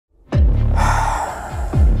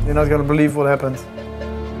You're not gonna believe what happened.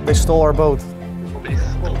 They stole our boat.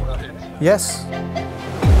 Yes.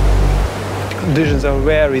 Conditions are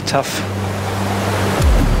very tough.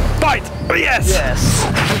 Bite! Yes! Yes!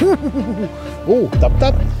 Oh, tap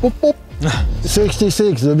tap, pop pop.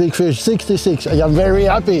 66, the big fish, 66. I am very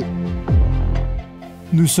happy.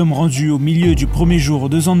 Nous sommes rendus au milieu du premier jour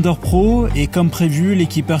de ZANDER PRO et comme prévu,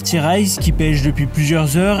 l'équipe Rise qui pêche depuis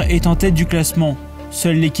plusieurs heures est en tête du classement.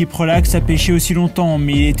 Seule l'équipe Relax a pêché aussi longtemps,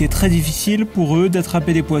 mais il était très difficile pour eux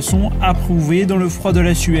d'attraper des poissons approuvés dans le froid de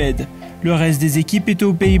la Suède. Le reste des équipes était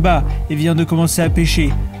aux Pays-Bas et vient de commencer à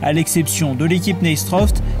pêcher, à l'exception de l'équipe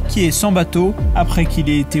Stroft qui est sans bateau après qu'il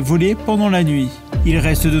ait été volé pendant la nuit. Il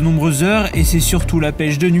reste de nombreuses heures et c'est surtout la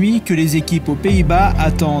pêche de nuit que les équipes aux Pays-Bas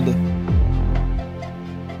attendent.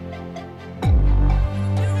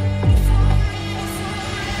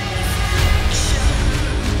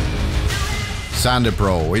 ZANDER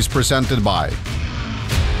PRO is presented by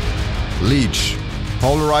Leech,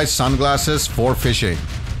 polarized sunglasses for fishing.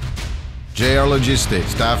 JR Logistics,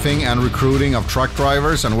 staffing and recruiting of truck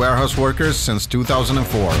drivers and warehouse workers since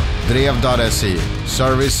 2004. Drev.se,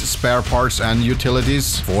 service, spare parts and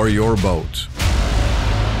utilities for your boat.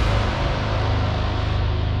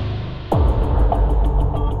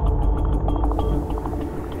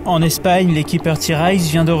 En Espagne, l'équipe Rise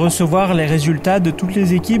vient de recevoir les résultats de toutes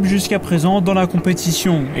les équipes jusqu'à présent dans la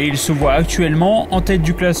compétition et ils se voient actuellement en tête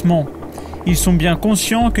du classement. Ils sont bien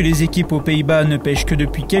conscients que les équipes aux Pays-Bas ne pêchent que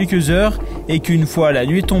depuis quelques heures et qu'une fois la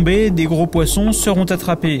nuit tombée, des gros poissons seront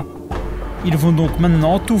attrapés. Ils vont donc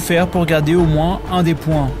maintenant tout faire pour garder au moins un des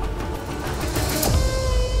points.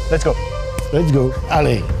 Let's go. Let's go.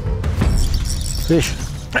 Allez. Fish.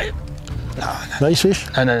 No. Nice fish?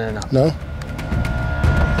 No. No?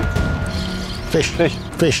 Fish. Fish.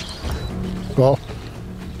 Fish. Well,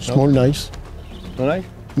 small No. nice. No knife?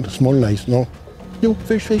 Small nice, no. You,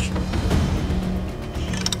 fish, fish.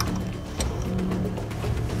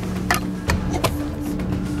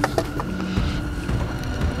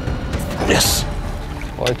 Yes.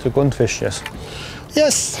 Oh, it's a good fish, yes.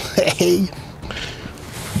 Yes. Hey.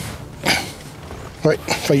 Right,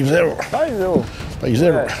 5-0. 5-0. 5-0.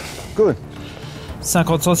 Yeah. Good.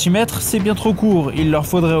 50 cm, c'est bien trop court, il leur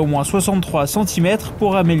faudrait au moins 63 cm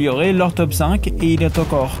pour améliorer leur top 5 et il est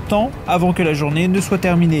encore temps avant que la journée ne soit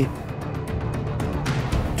terminée.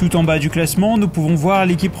 Tout en bas du classement, nous pouvons voir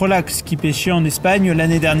l'équipe Relax qui pêchait en Espagne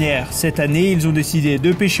l'année dernière. Cette année, ils ont décidé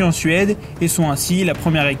de pêcher en Suède et sont ainsi la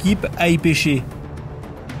première équipe à y pêcher.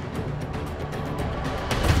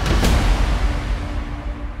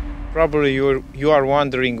 Probably you are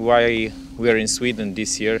wondering why we are in Sweden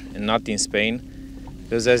this year and not in Spain.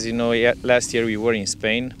 Because as you know, last year we were in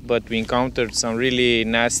Spain, but we encountered some really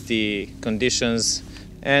nasty conditions.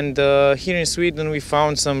 And here in Sweden we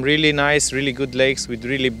found some really nice, really good lakes with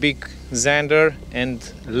really big zander and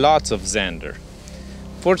lots of zander.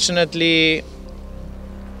 Fortunately,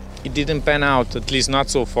 it didn't pan out, at least not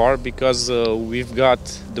so far, because we've got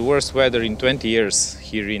the worst weather in 20 years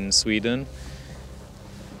here in Sweden.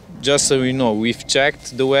 Just so you know, we've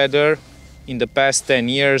checked the weather in the past 10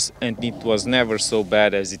 years and it was never so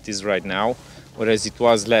bad as it is right now, or as it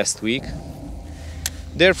was last week.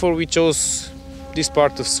 Therefore we chose this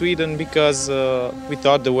part of Sweden because we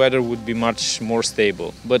thought the weather would be much more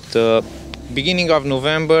stable. But beginning of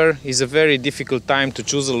November is a very difficult time to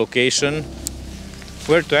choose a location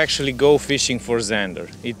where to actually go fishing for zander.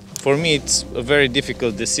 For me it's a very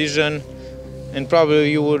difficult decision, and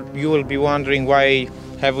probably you will be wondering why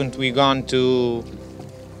haven't we gone to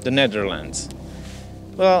the Netherlands?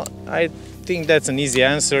 Well, I think that's an easy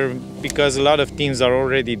answer because a lot of teams are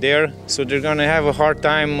already there, so they're gonna have a hard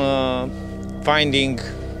time finding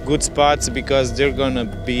good spots because they're gonna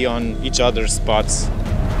be on each other's spots.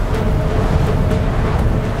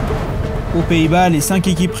 Aux Pays-Bas, les 5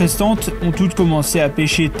 équipes restantes ont toutes commencé à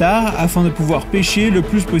pêcher tard afin de pouvoir pêcher le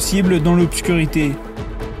plus possible dans l'obscurité.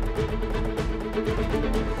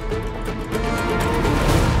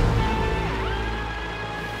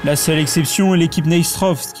 La seule exception est l'équipe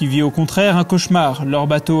Stroft qui vit au contraire un cauchemar. Leur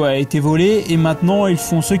bateau a été volé et maintenant ils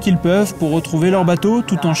font ce qu'ils peuvent pour retrouver leur bateau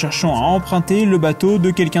tout en cherchant à emprunter le bateau de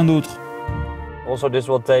quelqu'un d'autre. Also, this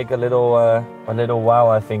will take a little while,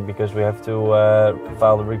 I think, because we have to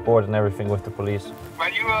file the report and everything with the police.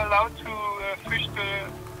 But you are allowed to fish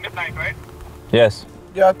till midnight, right? Yes.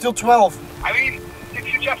 Yeah, till 12. I mean,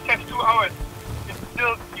 if you just have 2 hours,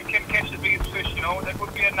 still you can catch the biggest fish, you know? That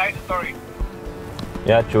would be a nice story.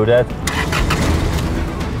 Yeah, true that.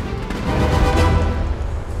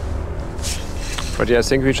 Freddy, I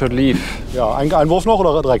think we should leave. Ja, ein Wurf noch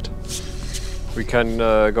oder direkt? We can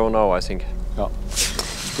go now, I think. Ja.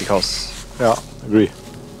 Because... Ja, agree.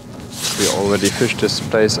 We already fished this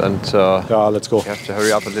place and yeah, let's go. We have to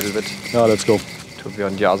hurry up a little bit. Yeah, let's go. To be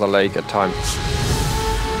on the other lake at time.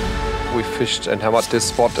 We fished and hammered this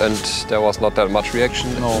spot and there was not that much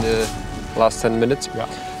reaction in the last 10 minutes. Yeah.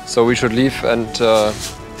 So we should leave and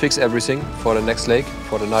fix everything for the next lake,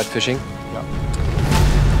 for the night fishing. Yeah.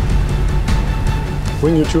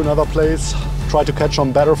 Bring you to another place. Try to catch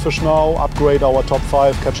some better fish now, upgrade our top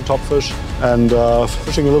 5, catch a top fish, and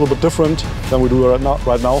fishing a little bit different than we do right now,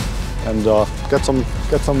 and get some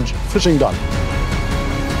fishing done.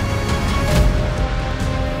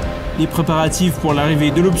 Les préparatifs pour l'arrivée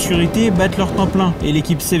de l'obscurité battent leur temps plein et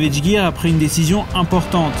l'équipe Savage Gear a pris une décision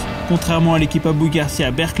importante. Contrairement à l'équipe Abu Garcia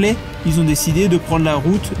à Berkley, ils ont décidé de prendre la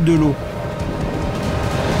route de l'eau.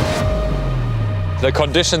 The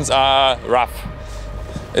conditions are rough.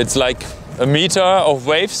 It's like a meter of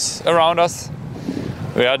waves around us.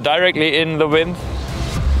 We are directly in the wind.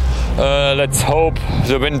 Let's hope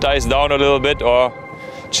the wind dies down a little bit or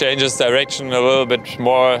changes direction a little bit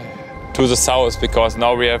more to the south, because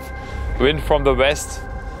now we have wind from the west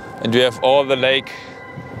and we have all the lake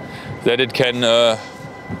that it can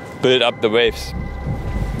build up the waves.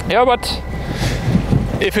 Yeah, but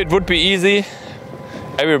if it would be easy,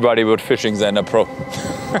 everybody would fishing ZANDER PRO.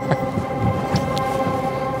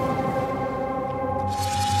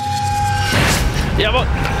 Jawohl!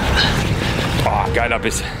 Oh, geiler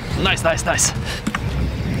Biss. Nice, nice, nice.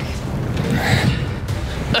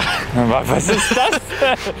 Was ist das?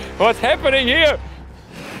 What's happening here?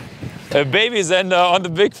 A baby zander on the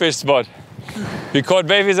big fish spot. We caught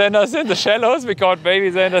baby zanders in the shallows, we caught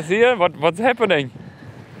baby zanders here. What's happening?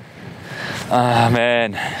 Ah,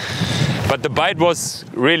 man. But the bite was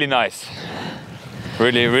really nice.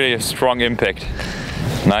 Really, really strong impact.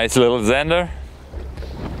 Nice little zander.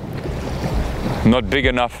 Not big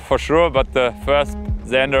enough for sure, but the first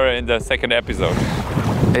zander in the second episode.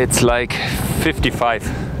 It's like 55.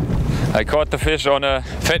 I caught the fish on a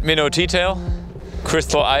fat minnow T-tail,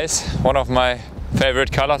 crystal ice, one of my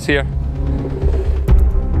favorite colors here.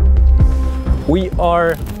 We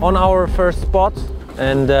are on our first spot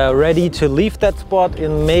and ready to leave that spot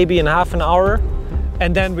in maybe in half an hour.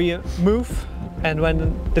 And then we move, and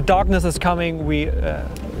when the darkness is coming, we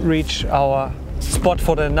reach our spot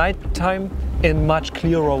for the night time in much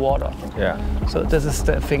clearer water. Yeah. So this is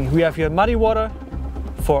the thing. We have here muddy water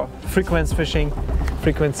for frequency fishing,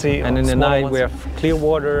 and in the night we have clear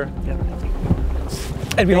water. Yeah.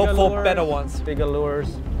 And we hope for lures, better ones. Bigger lures.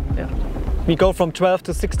 Yeah. We go from 12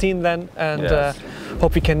 to 16 then, and Yes.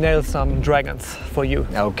 hope we can nail some dragons for you.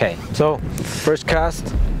 Okay. So first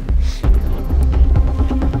cast.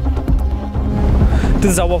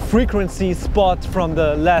 This is our frequency spot from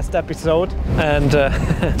the last episode and the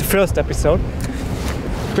first episode.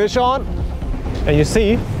 Fish on, and you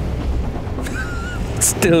see, it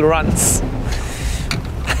still runs.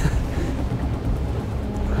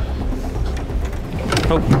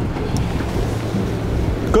 Oh.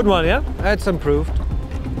 Good one, yeah? That's improved.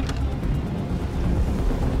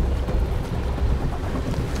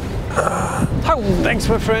 Oh, thanks,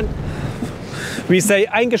 my friend. We say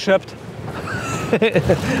eingeschöpft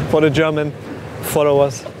for the German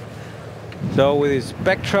followers. So with his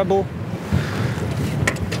back treble,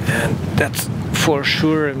 and that's for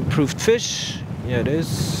sure improved fish. Yeah, it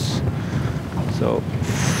is. So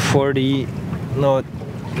 40, no,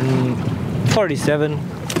 47.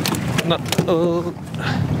 No.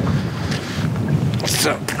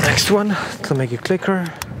 So next one to make it clicker.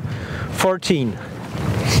 14.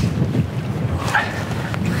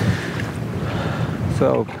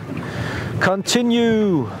 So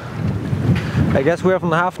continue. I guess we have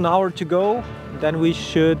half an hour to go. Then we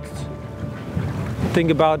should think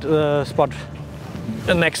about spot,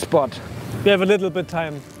 the next spot. We have a little bit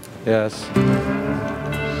time. Yes.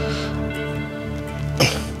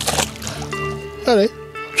 Allez,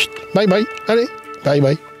 bye bye, allez, bye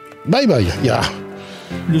bye, bye bye, yeah.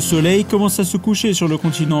 Le soleil commence à se coucher sur le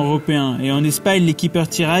continent européen et en Espagne, l'équipeur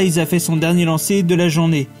T-Rise a fait son dernier lancer de la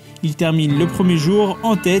journée. Ils terminent le premier jour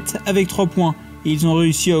en tête avec 3 points et ils ont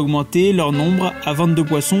réussi à augmenter leur nombre à 22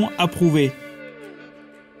 poissons approuvés.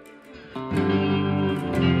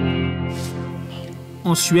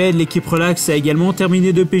 En Suède, l'équipe Relax a également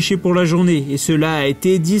terminé de pêcher pour la journée et cela a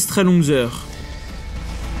été 10 très longues heures.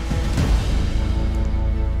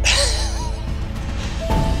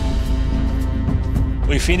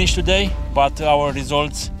 We finished today, but our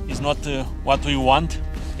result is not what we want.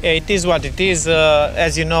 It is what it is.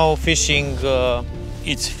 As you know, fishing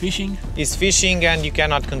It's fishing. is fishing, and you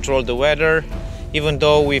cannot control the weather. Even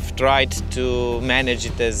though we've tried to manage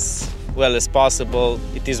it as well as possible,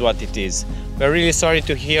 it is what it is. We're really sorry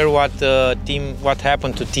to hear what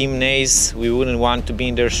happened to Team Nays. We wouldn't want to be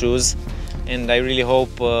in their shoes, and I really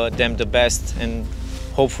hope them the best, and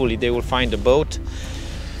hopefully they will find a boat.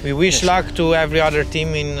 We wish luck to every other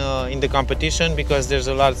team in the competition, because there's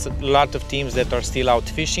a lot of teams that are still out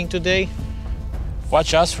fishing today.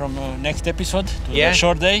 Watch us from next episode to the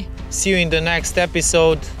short day. See you in the next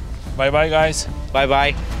episode. Bye bye guys. Bye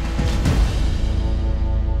bye.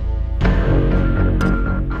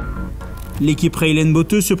 L'équipe Raylen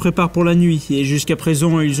Botteux se prépare pour la nuit et jusqu'à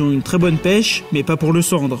présent ils ont une très bonne pêche, mais pas pour le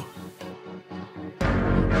cendre.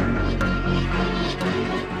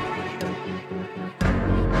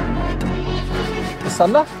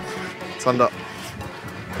 Zander? Zander.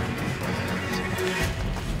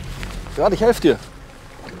 Gerade, ich helfe dir.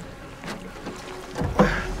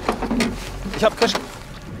 Ich hab Fisch.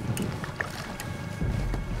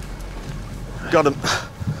 Got him.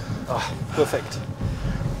 Oh, perfect.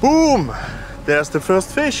 Boom! There's the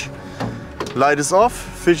first fish. Light is off,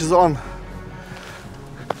 fish is on.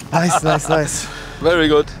 Nice, nice, nice. Very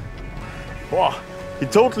good. Wow. He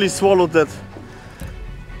totally swallowed that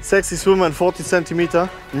sexy swimmer in 40 centimeter,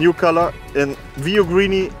 new color in Vio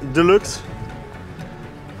Greeny Deluxe.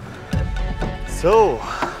 So,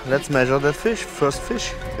 let's measure that fish, first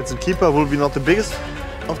fish. It's a keeper, will be not the biggest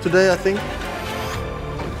of today, I think.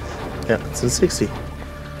 Yeah, it's a 60.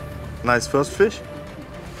 Nice first fish.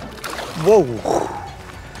 Whoa!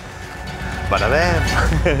 Bada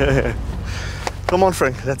bam! Come on,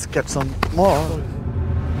 Frank, let's catch some more.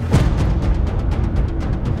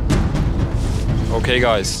 Okay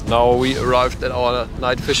guys, now we arrived at our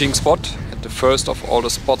night fishing spot, at the first of all the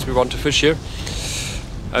spots we want to fish here.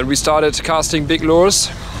 And we started casting big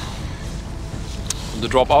lures on the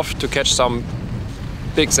drop off to catch some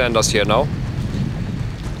big zanders here now.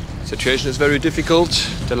 Situation is very difficult.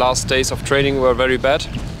 The last days of training were very bad,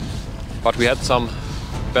 but we had some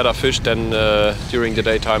better fish than during the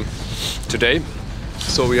daytime today.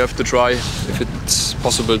 So we have to try if it's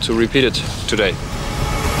possible to repeat it today.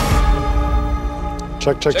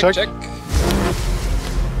 Check, check, check. Check.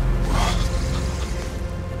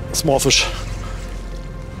 Small fish.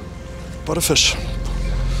 But a fish.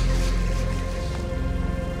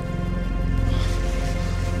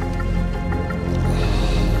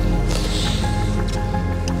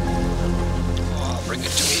 Oh, bring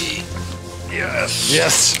it to me. Yes.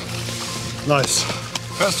 Yes. Nice.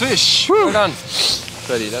 First fish. Woo. Well done.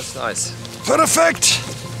 Freddy, that's nice. Perfect.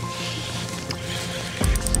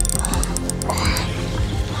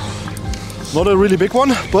 Not a really big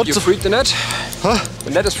one, but... You freed the net? Huh? The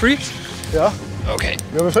net is free? Yeah. Okay.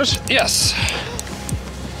 You have a fish? Yes.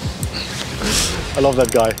 I love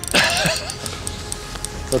that guy.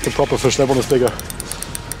 That's a proper fish, that one is bigger.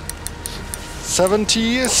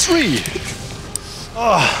 73.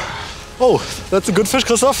 Oh, that's a good fish,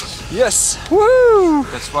 Christoph. Yes. Woo!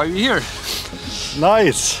 That's why we're here.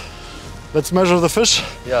 Nice. Let's measure the fish.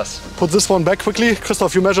 Yes. Put this one back quickly.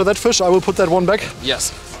 Christoph, you measure that fish, I will put that one back.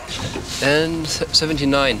 Yes. And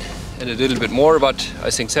 79. And a little bit more, but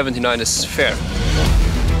I think 79 is fair.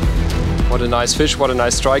 What a nice fish, what a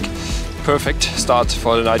nice strike. Perfect start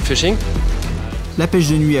for the night fishing. La pêche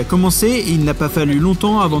de nuit a commencé et il n'a pas fallu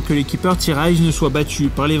longtemps avant que l'équipeur Tirage ne soit battu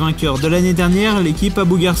par les vainqueurs de l'année dernière, l'équipe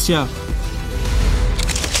Abu Garcia.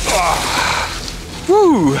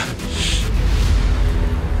 Woo!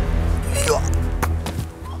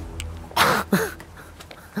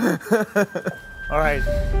 All right,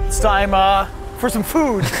 it's time for some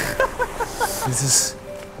food. This is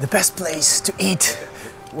the best place to eat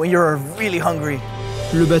when you're really hungry.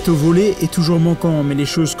 Le bateau volé est toujours manquant, mais les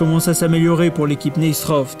choses commencent à s'améliorer pour l'équipe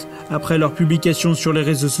Stroft. Après leur publication sur les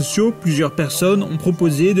réseaux sociaux, plusieurs personnes ont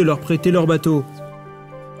proposé de leur prêter leur bateau.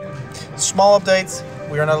 Small update,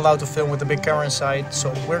 we are not allowed to film with the big camera inside,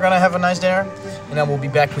 so we're gonna have a nice dinner, and then we'll be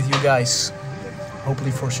back with you guys,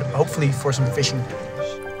 hopefully for some fishing.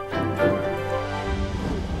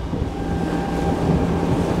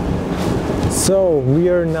 So we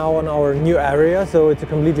are now on our new area, so it's a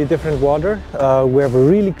completely different water. We have a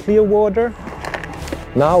really clear water.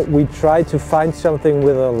 Now we try to find something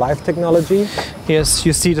with a live technology. Yes,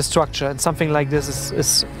 you see the structure, and something like this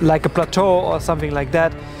is like a plateau or something like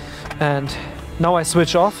that. And now I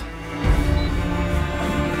switch off,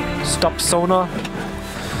 stop sonar,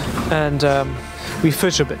 and we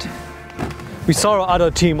fish a bit. We saw our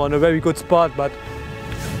other team on a very good spot, but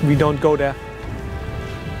we don't go there.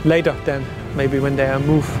 Later then, maybe when they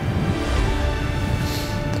move.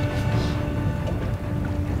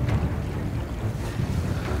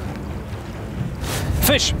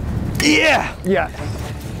 Fish! Yeah! Yeah.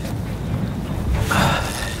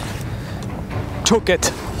 Took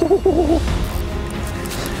it.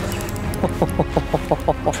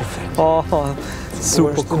 Oh,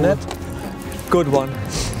 super cool. Net. Good one.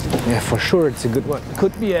 Yeah, for sure it's a good one.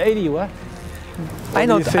 Could be an 80, what?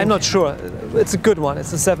 I'm not sure. It's a good one.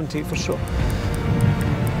 It's a 70 for sure.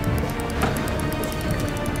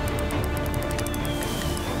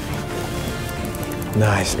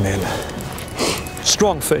 Nice, man.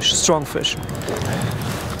 Strong fish, strong fish.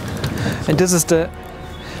 And this is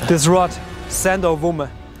this rod, ZANDER PRO.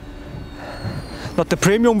 Not the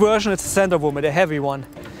premium version, it's the ZANDER PRO, the heavy one.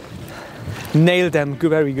 Nailed them,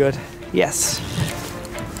 very good. Yes.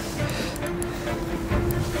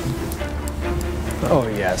 Oh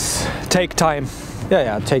yes. Take time.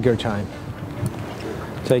 Yeah, take your time.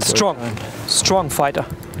 Strong, strong fighter.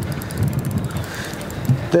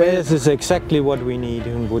 This is exactly what we need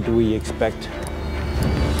and what we expect.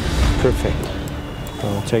 Perfect.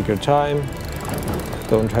 So take your time.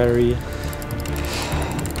 Don't hurry.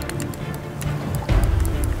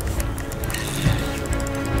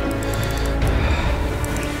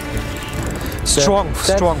 Strong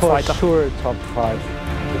fighter. Sure, top 5.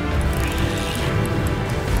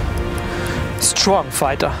 Strong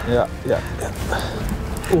fighter. Yeah.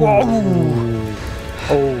 Whoa.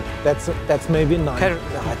 Oh, that's maybe 9. No,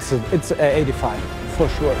 it's 85 for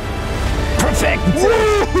sure. Perfect.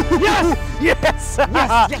 Yes.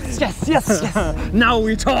 Yes. Now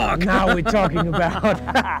we talk. Now we're talking about.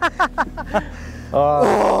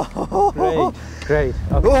 Great.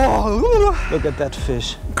 Okay. Look at that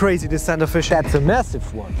fish. Crazy, this ZANDER fish. That's a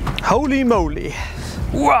massive one. Holy moly.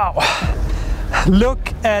 Wow.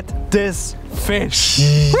 Look at this fish.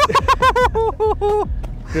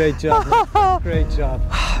 Great job. Great job.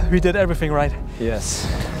 We did everything right. Yes.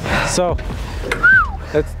 So,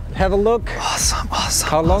 let's have a look. Awesome.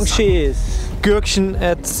 How long she is. Gürkchen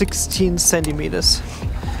at 16 centimeters.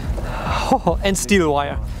 And steel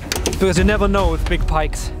wire. Because you never know with big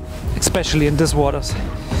pikes, especially in these waters.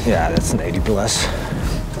 Yeah, that's an 80 plus.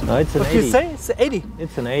 No, it's an 80. What do you say? It's 80.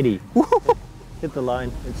 It's an 80. Hit the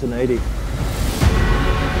line. It's an 80.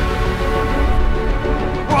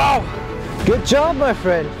 Wow! Good job, my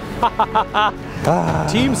friend.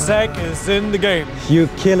 Team Zeck is in the game. You're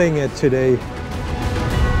killing it today.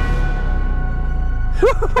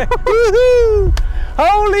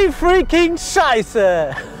 Holy freaking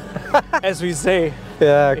Scheiße! As we say.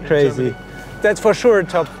 Yeah, crazy. That's for sure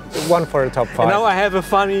top 1 for the top 5. And now I have a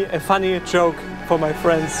funny joke for my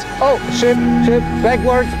friends. Oh, shit.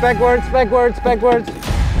 Backwards.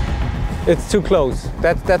 It's too close.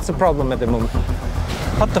 That's the problem at the moment.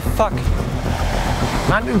 What the fuck?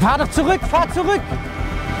 Mann, fahr doch zurück.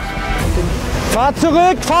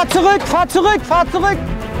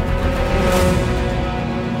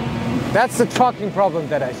 That's the fucking problem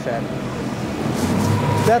that I said.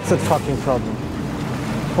 That's the fucking problem.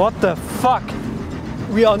 What the fuck?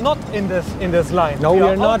 We are not in this line. No, we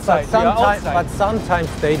are not. Outside. But sometimes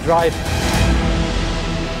they drive.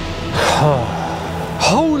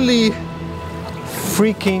 Holy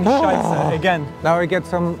freaking Scheiße again. Now I get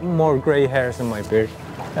some more gray hairs in my beard.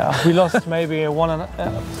 Yeah, we lost maybe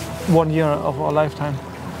 1 year of our lifetime.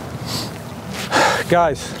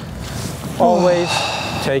 Guys, always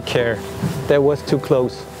take care. That was too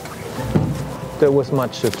close. That was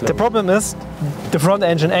much too close. The problem is the front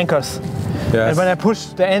engine anchors. Yes. And when I push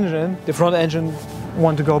the engine, the front engine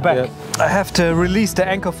wants to go back. Yes. I have to release the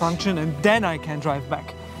anchor function and then I can drive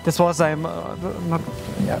back. That's why I'm not.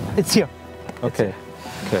 Yeah. It's here. Okay.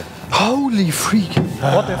 Okay. Holy freak!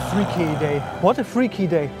 What a freaky day! What a freaky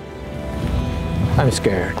day! I'm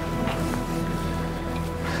scared.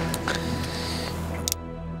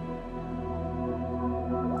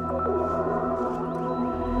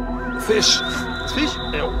 Fish! Fish?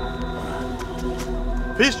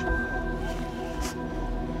 Fish?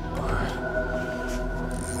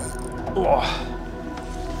 Oh.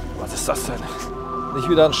 Was ist das denn? Nicht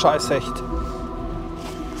wieder ein Scheißhecht.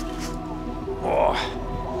 Oh.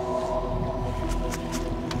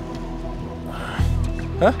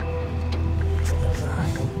 Hä?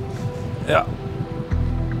 Ja.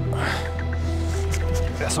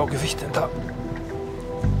 Wer ist auch Gewicht denn da?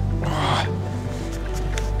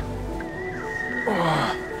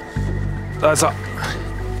 Da ist er.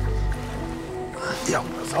 Ja,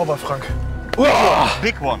 sauber, Frank.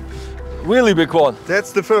 Big one. Really big one.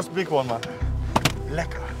 That's the first big one, man.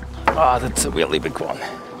 Lecker. Ah, that's a really big one.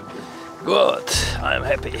 Good. I'm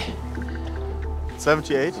happy.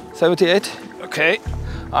 78. 78? Okay.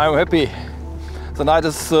 I'm happy. The night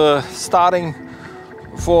is starting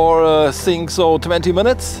for I think so 20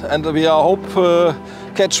 minutes and we hope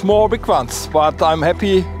catch more big ones. But I'm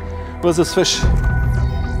happy with this fish.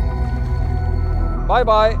 Bye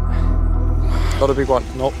bye. Not a big one.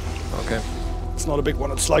 No. Okay. It's not a big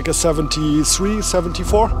one, it's like a 73,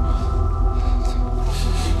 74.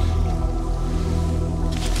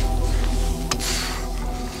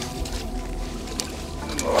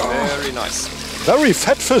 Very nice. Very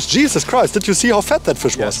fat fish, Jesus Christ. Did you see how fat that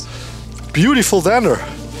fish was? Beautiful zander.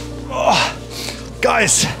 Oh,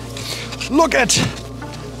 guys, look at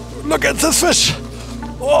this fish.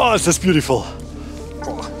 Oh, is this beautiful.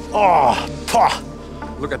 Oh, pah.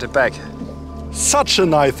 Look at the back. Such a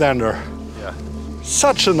nice zander. Yeah.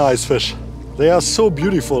 Such a nice fish. They are so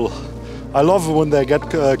beautiful. I love when they get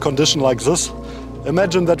condition like this.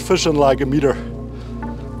 Imagine that fish in like a meter.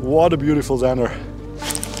 What a beautiful zander.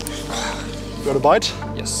 Got a bite?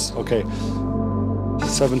 Yes. Okay.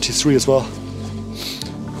 73 as well.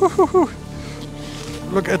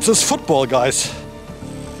 Look at this football, guys.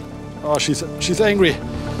 Oh, she's angry.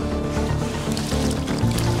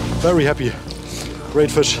 Very happy.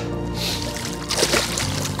 Great fish.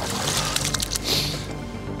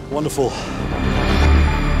 Wonderful.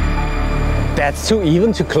 That's too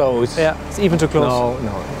even to close. Yeah, it's even too close.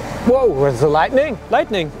 No. Whoa, where's the lightning?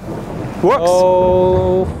 Lightning. Works.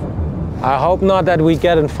 Oh, I hope not that we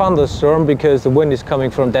get in thunderstorm because the wind is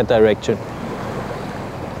coming from that direction.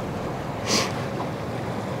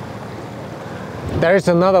 There is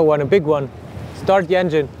another one, a big one. Start the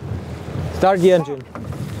engine. Start the engine.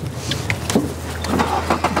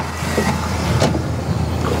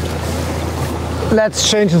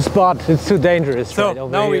 Let's change the spot. It's too dangerous. So right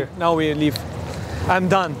over now we leave. I'm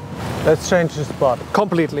done. Let's change the spot.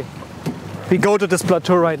 Completely. We go to this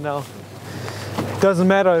plateau right now. Doesn't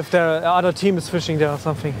matter if there are other teams fishing there or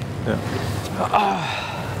something. Yeah.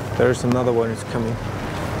 There's another one that's coming.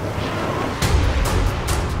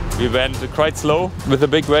 We went quite slow with the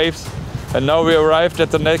big waves, and now we arrived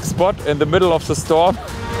at the next spot in the middle of the storm.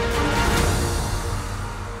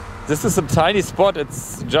 This is a tiny spot.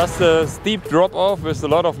 It's just a steep drop off with a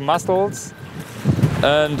lot of mussels,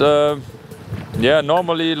 and yeah,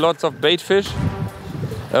 normally lots of bait fish.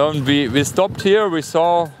 We stopped here. We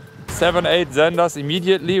saw 7-8 zanders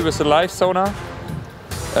immediately with the live sonar,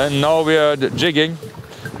 and now we are jigging.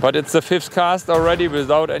 But it's the 5th cast already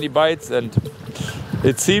without any bites, and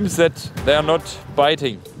it seems that they are not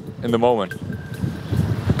biting in the moment.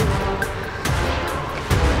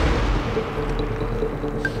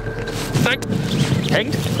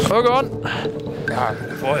 Hängt. Oh Gott. Ja,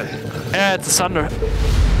 voll. Yeah, it's a zander.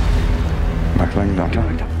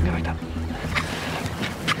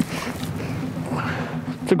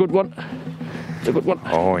 It's a good one. It's a good one.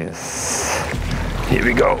 Oh yes. Here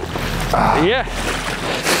we go. Yeah.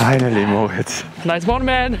 Finally, Moritz. Nice one,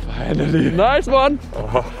 man. Finally. Nice one.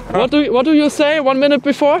 Oh. What do you say 1 minute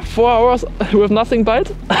before? 4 hours with nothing bite?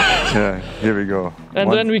 Yeah, here we go.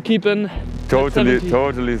 And then we keep in.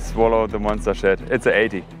 Totally swallow the monster shed. It's an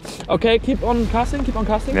 80. Okay, keep on casting, keep on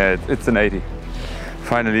casting. Yeah, it's an 80.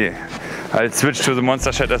 Finally, I'll switch to the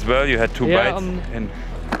monster shed as well. You had 2 bites in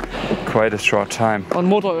quite a short time. On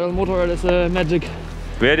motor oil is magic.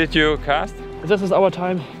 Where did you cast? This is our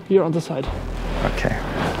time here on the side. Okay.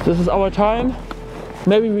 This is our time.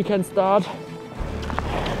 Maybe we can start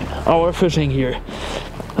our fishing here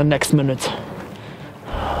the next minute.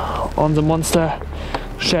 On the monster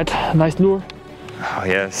shed, nice lure. Oh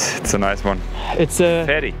yes, it's a nice one. It's a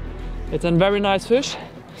Freddy. It's a very nice fish.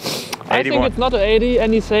 81. I think it's not an 80,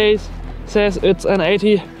 and he says it's an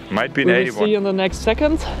 80. Might be an we 81. will see in the next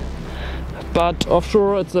second. But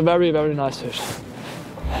offshore, it's a very, very nice fish.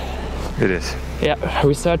 It is. Yeah,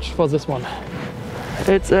 we search for this one.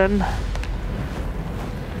 It's an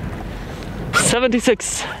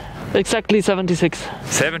 76. Exactly 76.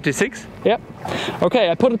 76? Yeah. Okay,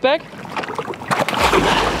 I put it back.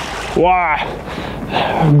 Wow.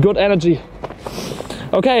 Good energy.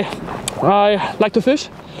 Okay, I like to fish,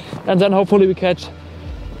 and then hopefully we catch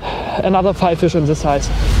another 5 fish in this size.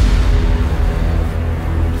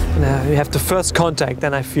 Now we have the first contact,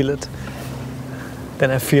 then I feel it.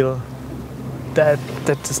 Then I feel that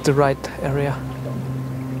is the right area.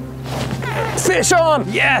 Fish on!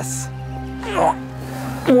 Yes!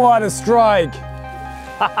 What a strike!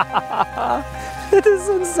 It is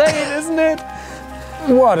insane, isn't it?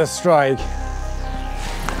 What a strike!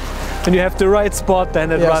 When you have the right spot,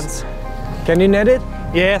 then it runs. Can you net it?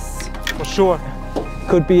 Yes, for sure.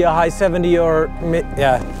 Could be a high 70 or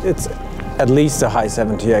yeah, it's at least a high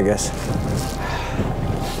 70, I guess.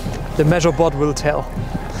 The measure board will tell.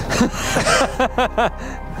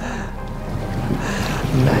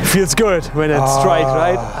 Feels good when it strikes,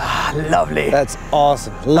 right? Ah, lovely. That's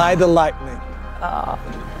awesome. Light the lightning.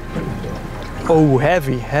 Oh,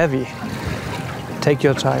 heavy, heavy. Take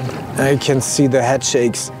your time. I can see the head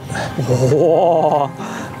shakes. Whoa.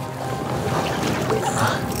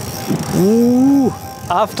 Ooh,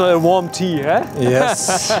 after a warm tea, eh?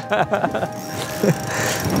 Yes.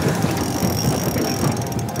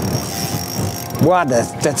 Wow,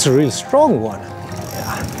 that's a really strong one.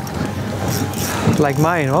 Like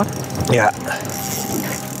mine, what? Yeah.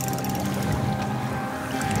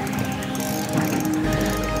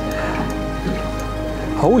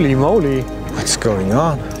 Holy moly. What's going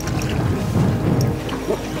on?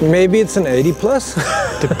 Maybe it's an 80 plus?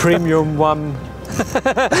 The premium one.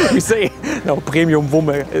 We say, no, premium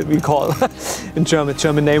Wumme, we call in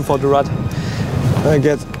German name for the rod. I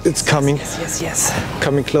guess it's coming. Yes.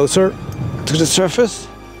 Coming closer to the surface.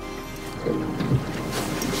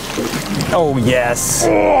 Oh, yes.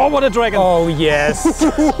 Oh, what a dragon. Oh, yes.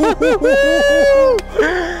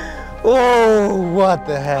 Oh, what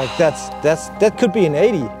the heck? That could be an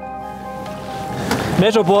 80.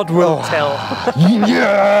 Measure board will tell.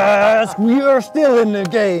 Yes, we are still in the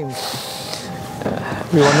game.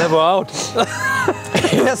 We were never out.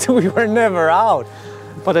 Yes, we were never out.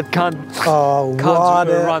 But it can't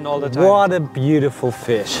run all the time. What a beautiful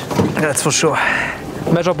fish. That's for sure.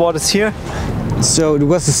 Measure board is here. So it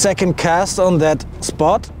was the second cast on that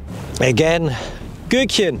spot. Again,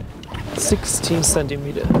 Gürkchen. 16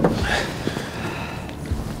 centimeter.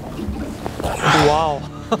 Wow.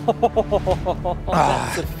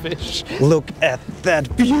 That's a fish. Look at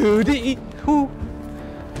that beauty.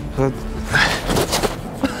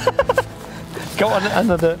 Go on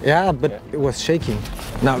another. Yeah, but it was shaking.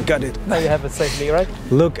 Now got it. Now you have it safely, right?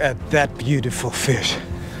 Look at that beautiful fish.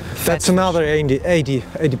 That's another 80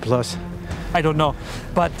 plus. I don't know,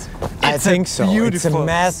 but I think so. Beautiful, it's a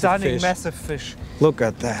massive stunning, fish. massive fish. Look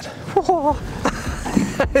at that.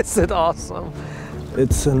 Is it awesome?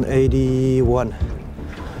 It's an 81.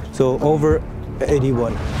 So over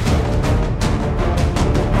 81.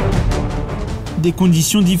 Des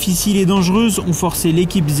conditions difficiles et dangereuses ont forcé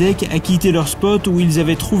l'équipe Zeck à quitter leur spot où ils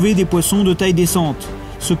avaient trouvé des poissons de taille décente.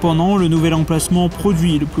 Cependant, le nouvel emplacement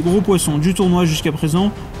produit le plus gros poisson du tournoi jusqu'à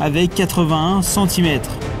présent avec 81 cm.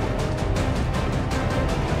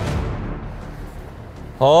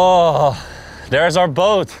 Oh, there's our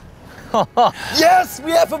boat. Yes,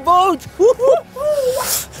 we have a boat!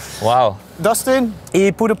 Wow. Dustin,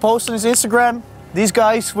 he put a post on his Instagram. These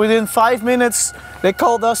guys, within 5 minutes, they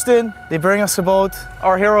call Dustin, they bring us a boat,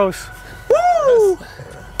 our heroes. Woo!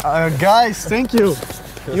 Guys, thank you.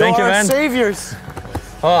 Thank you, man. Saviors.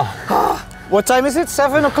 Oh. What time is it?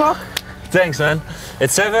 7 o'clock? Thanks, man.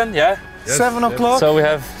 It's 7, yeah? Yes, 7 o'clock. So we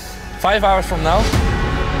have 5 hours from now.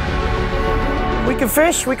 We can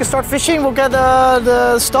fish, we can start fishing, we'll get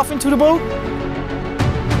the stuff into the boat.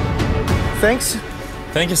 Thanks.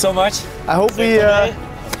 Thank you so much. I hope we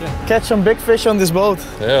catch some big fish on this boat.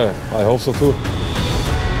 Yeah, I hope so too.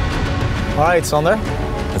 All right, Sander.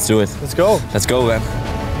 Let's do it. Let's go. Let's go, man.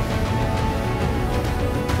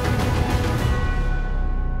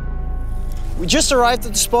 We just arrived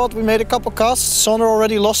at the spot, we made a couple casts. Sander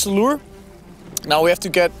already lost the lure. Now we have to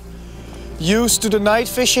get used to the night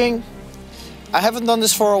fishing. I haven't done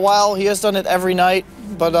this for a while, he has done it every night,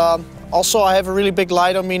 but also I have a really big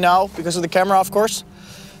light on me now because of the camera, of course.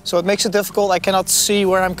 So it makes it difficult, I cannot see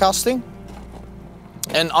where I'm casting.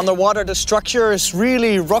 And underwater the structure is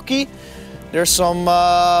really rocky. There's some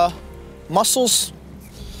mussels,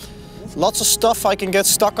 lots of stuff I can get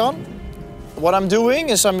stuck on. What I'm doing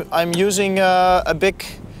is I'm using a big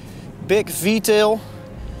V-tail,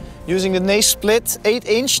 using the Nace split,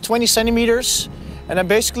 8-inch, 20 centimeters, and I'm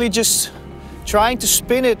basically just trying to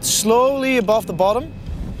spin it slowly above the bottom,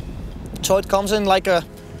 so it comes in like a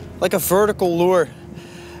vertical lure.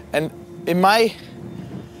 And in my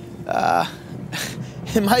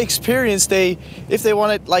experience, if they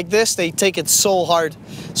want it like this, they take it so hard.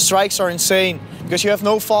 Strikes are insane because you have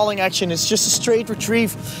no falling action. It's just a straight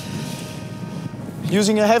retrieve.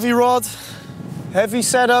 Using a heavy rod, heavy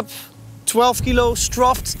setup, 12 kilo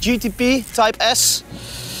Stroft GTP type S.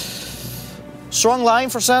 Strong line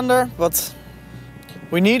for Sander, but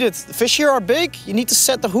we need it. The fish here are big, you need to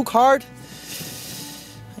set the hook hard.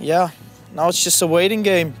 Yeah, now it's just a waiting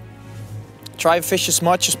game. Try to fish as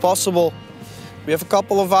much as possible. We have a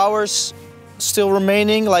couple of hours still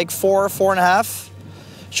remaining, like 4.5.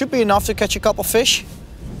 Should be enough to catch a couple fish.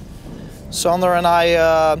 Sander and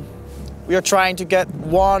I, we are trying to get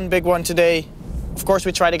one big one today. Of course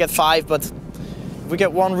we try to get 5, but if we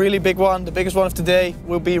get one really big one, the biggest one of today,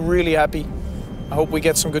 we'll be really happy. I hope we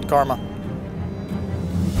get some good karma.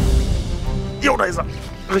 Jo, da ist er.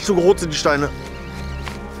 Richtung Rot sind die Steine.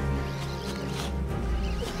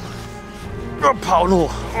 Ja, Paul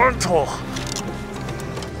hoch und hoch.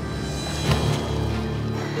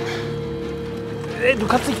 Ey, du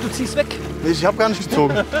kannst nicht, du ziehst weg. Nee, ich habe gar nicht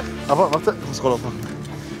gezogen. Aber warte, ich muss Roll aufmachen.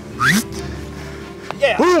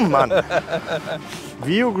 Yeah. Boom, Mann!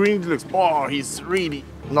 View Green Deluxe. Oh, he's really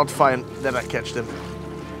not fine that I catched him.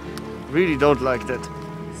 Really don't like that.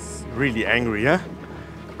 He's really angry, yeah?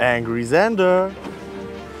 Angry Zander.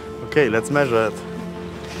 Okay, let's measure it.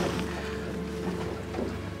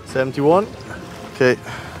 71. Okay,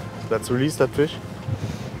 let's release that fish.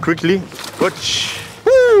 Quickly. Good.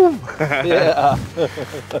 Woo! Yeah.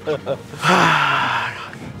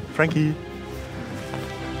 Frankie.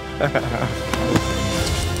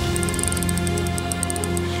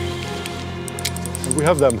 And we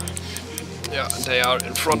have them. Yeah, and they are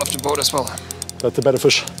in front of the boat as well. That's a better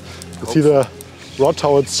fish. You see the rod,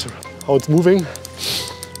 how it's moving.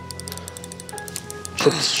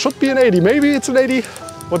 Should be an 80. Maybe it's an 80.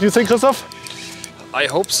 What do you think, Christoph? I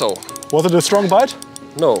hope so. Was it a strong bite?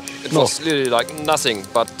 No, it was really like nothing,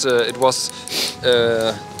 but it was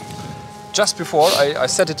just before I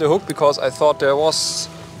set it the hook because I thought there was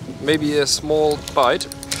maybe a small bite.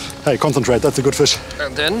 Hey, concentrate, that's a good fish.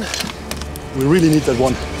 And then we really need that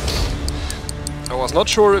one. I was not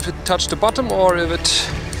sure if it touched the bottom or if it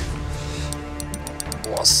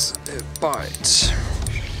was a bite.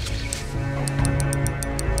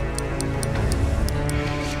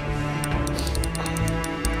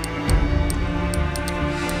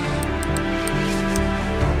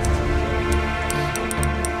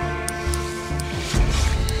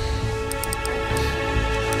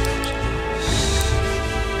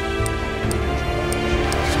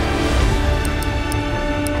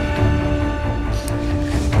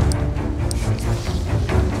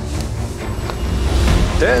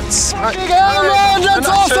 That's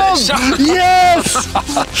awesome! Yes!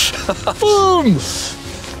 Boom!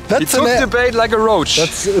 He took the bait like a roach.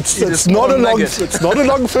 It's not a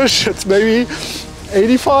long fish. It's maybe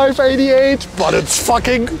 85, 88, but it's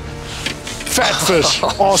fucking fat fish.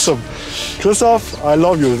 Awesome. Christoph, I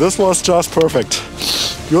love you. This was just perfect.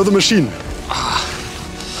 You're the machine.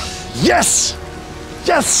 Yes!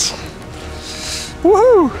 Yes!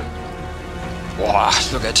 Woohoo! Wow,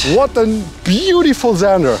 look at what a beautiful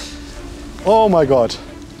Zander. Oh my god.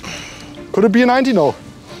 Could it be a 90? No.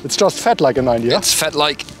 It's just fat like a 90, yeah? It's fat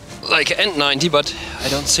like an 90, but I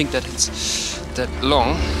don't think that it's that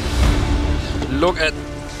long. Look at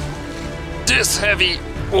this heavy.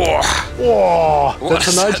 Oh, that's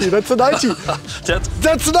a 90. That's a 90.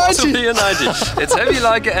 That's a 90. Possibly a 90. It's heavy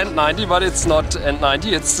like an 90, but it's not an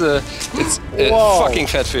 90. It's a fucking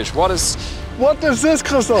fat fish. What is this,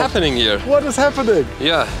 Christoph? Happening here? What is happening?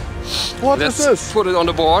 Yeah. Let's is this? Put it on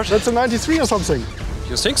the board. That's a 93 or something.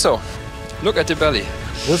 You think so? Look at the belly.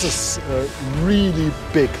 This is a really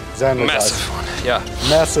big Zander, Massive guys. one, yeah.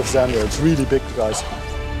 Massive Zander. It's really big, guys.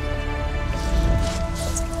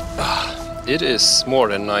 It is more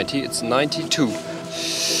than 90. It's 92.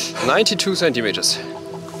 92 centimeters.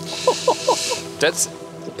 That's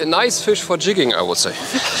a nice fish for jigging, I would say.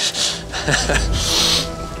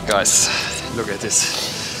 Guys, look at this.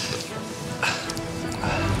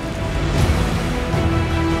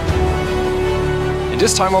 In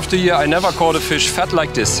this time of the year, I never caught a fish fat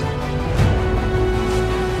like this.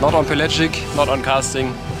 Not on pelagic, not on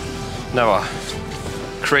casting, never.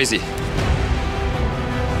 Crazy.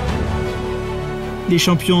 Les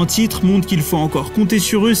champions en titre montrent qu'il faut encore compter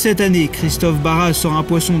sur eux cette année. Christoph Barra sort un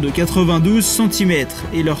poisson de 92 cm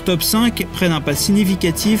et leur top 5 prennent un pas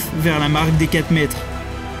significatif vers la marque des 4 mètres.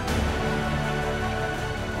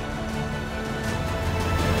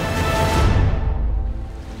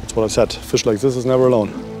 That's what I said. Fish like this is never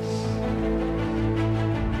alone.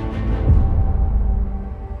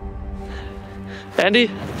 Andy,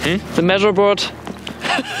 the measure board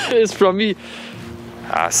is from me.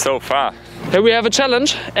 So far. Here we have a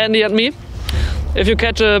challenge, Andy and me. If you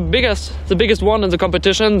catch the biggest one in the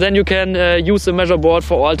competition, then you can use the measure board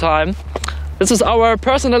for all time. This is our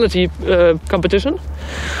personality competition.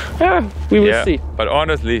 Yeah, we will see. But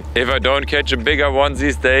honestly, if I don't catch a bigger one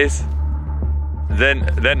these days,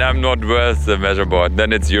 then I'm not worth the measure board.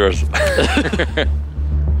 Then it's yours.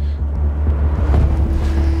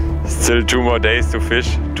 Still 2 more days to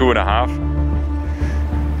fish, 2.5.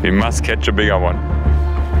 We must catch a bigger one.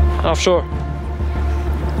 Oh, sure.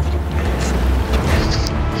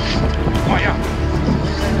 Oh, yeah.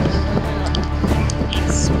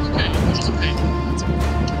 It's okay. It's okay. It's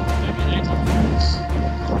maybe 80.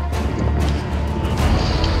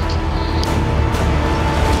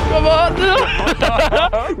 Come on!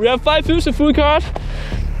 We have 5 fish, a full card.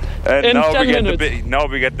 And in now 10 we get minutes. the big. Now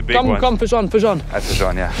we get the big one. Come, fish on, fish on. Fish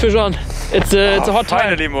on, yeah. Fish on. It's a hot time.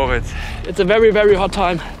 Finally, Moritz. It's a very, very hot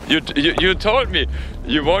time. You told me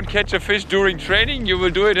you won't catch a fish during training. You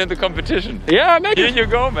will do it in the competition. Yeah, I make it. Here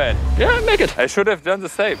you go, man. Yeah, I make it. I should have done the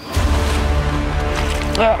same.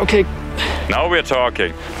 Okay. Now we're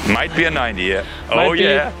talking. Might be a 90, yeah. Might be.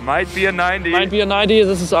 Yeah, might be a 90. Might be a 90.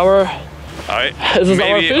 This is our. This is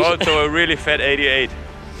our Maybe fish. also a really fat 88.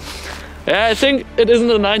 Yeah, I think it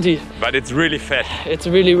isn't a 90. But it's really fat. It's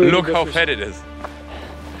really, really. Look good how fish. fat it is.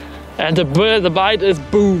 And the bite is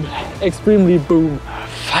boom, extremely boom.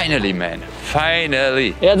 Finally, man.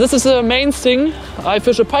 Finally. Yeah, this is the main thing. I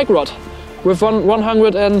fish a pike rod with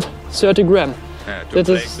 130 gram. Yeah, This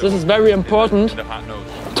is very important in the hard nose.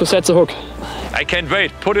 to set the hook. I can't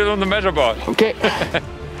wait. Put it on the measure board. Okay.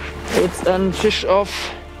 It's a fish of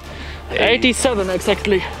 87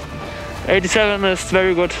 exactly. 87 is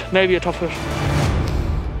very good. Maybe a top fish.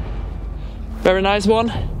 Very nice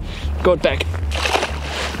one. Go back.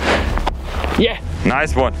 Yeah.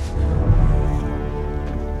 Nice one.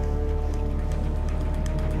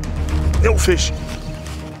 Jo, fish.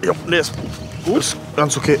 Jo, les. Gut.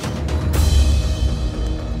 Ganz okay.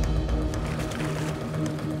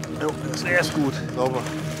 Jo, der ist gut. Sauber.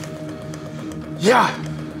 Ja.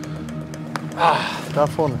 Da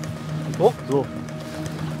vorne. Oh, so.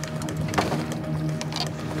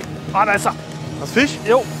 Ah, da ist er. Das Fisch?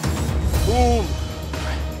 Jo. Boom.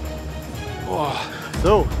 Oh.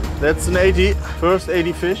 So, that's an 80. First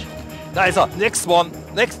 80 fish. Da ist er. Next one.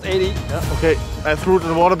 Next 80. Yeah, okay. I threw it in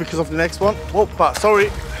the water because of the next one. Whoa,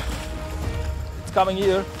 sorry. It's coming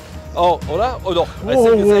here. Oh, oder? Oh doch. I Whoa,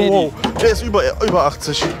 think it's 80. whoa. Der ist über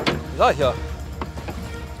 80. Sag ich ja.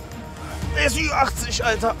 Der ist über 80,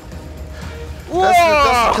 Alter. Wow.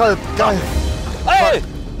 Das ist Kalb. Geil. Ey!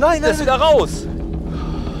 Nein, Der ist wieder raus.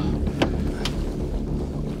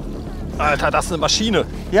 Alter, das ist eine Maschine.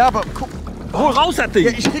 Ja, aber guck. Hol raus, das Ding.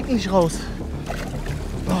 Ja, ich krieg nicht raus.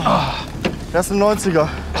 Das ist ein 90er.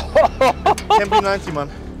 Campy 90, Mann.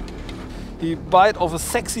 The bite of a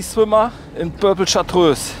sexy swimmer in purple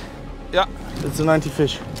chartreuse. Ja. It's a 90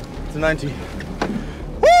 fish. It's a 90.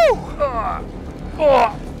 Woo!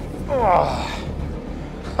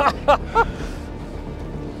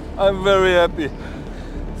 I'm very happy.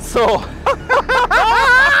 So.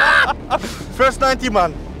 First 90,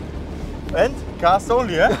 man. And cast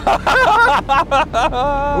only, eh?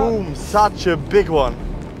 Boom, such a big one.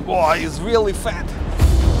 Boy, he's really fat.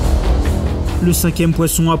 Le cinquième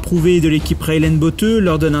poisson approuvé de l'équipe Rayland Boteux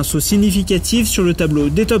leur donne un saut significatif sur le tableau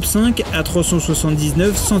des top 5 à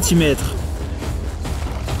 379 cm.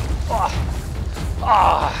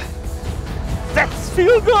 That's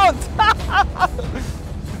feel good.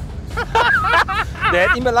 Der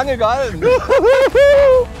hat nicht mehr lange gehalten.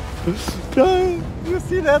 Geil, you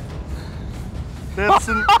see that? That's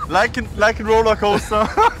like a roller coaster.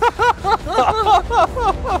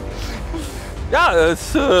 Ja,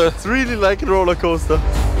 it's really like a roller coaster.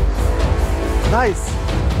 Nice.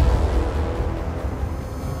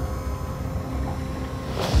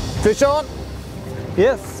 Fish on.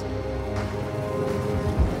 Yes.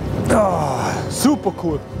 Oh, super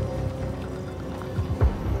cool.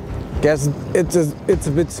 Guess it's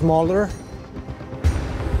a bit smaller.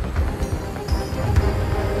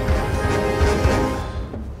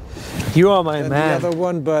 You are my than man. the other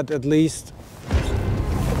one, but at least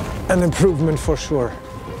an improvement for sure.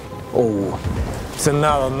 Oh, it's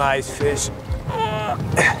another nice fish.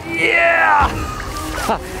 Yeah!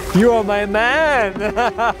 You are my man.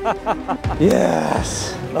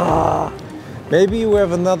 Yes. Maybe you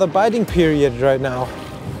have another biting period right now.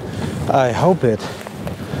 I hope it.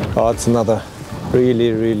 Oh, it's another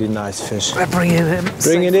really, really nice fish. Bring it in.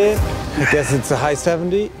 Bring it in. I guess it's a high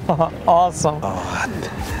 70. Awesome.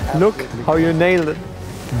 Look how you nailed it.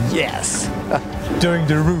 Yes. During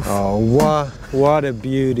the roof. Oh, what a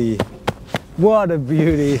beauty. What a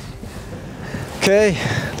beauty. Okay,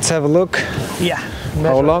 let's have a look. Yeah.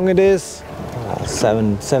 How long it is?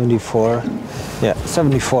 74. Yeah,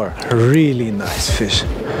 74. Really nice fish.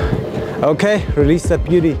 Okay, release that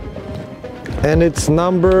beauty. And it's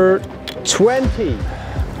number 20.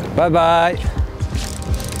 Bye-bye.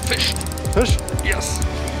 Fish. Fish? Yes.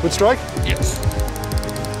 Good strike? Yes.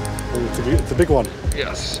 Oh, it's a big one.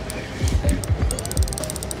 Yes.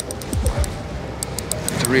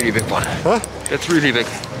 It's a really big one. Huh? That's really big.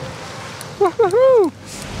 Woohoo!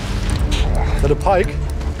 Is that a pike?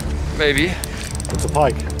 Maybe. It's a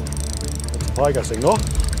pike. It's a pike, I think, no?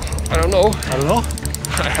 I don't know. I don't know.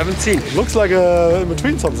 I haven't seen. It looks like in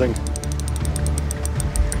between something.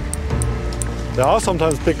 There are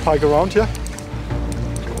sometimes big pike around here.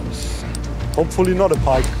 Hopefully not a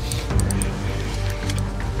pike.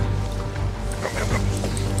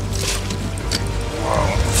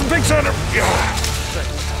 center.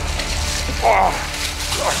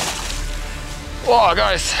 Oh,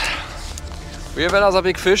 guys, we have another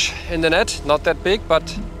big fish in the net. Not that big,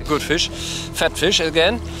 but a good fish. Fat fish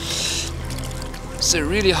again. It's a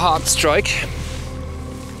really hard strike.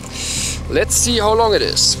 Let's see how long it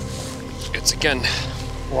is. It's again,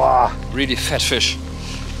 wow, really fat fish.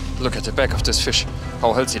 Look at the back of this fish,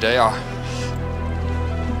 how healthy they are.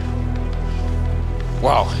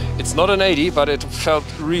 Wow, it's not an 80, but it felt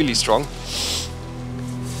really strong.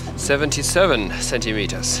 77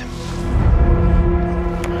 centimeters.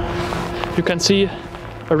 You can see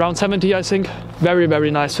around 70, I think. Very, very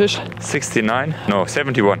nice fish. 69? No,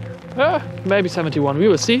 71. Maybe 71, we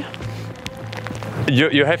will see.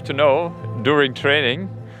 You have to know, during training,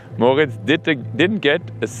 Moritz didn't get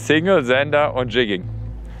a single zander on jigging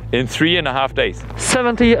in 3.5 days.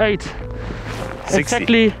 78. 60.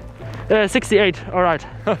 Exactly 68, all right.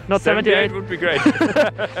 Not 78. 78 would be great.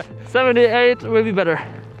 78 will be better.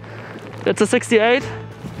 That's a 68.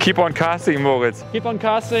 Keep on casting, Moritz. Keep on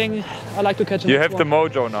casting. I like to catch him. You have the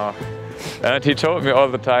mojo now. And he told me all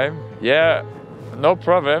the time, yeah, no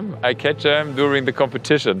problem, I catch them during the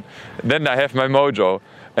competition. Then I have my mojo.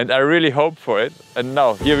 And I really hope for it. And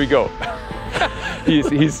now, here we go.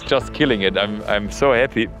 he's just killing it. I'm so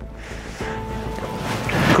happy.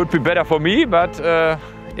 Could be better for me, but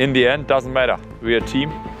in the end, doesn't matter. We're a team.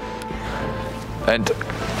 And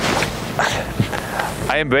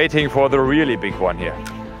I am waiting for the really big one here.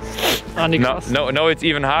 No, it's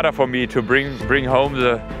even harder for me to bring home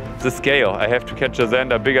the scale. I have to catch a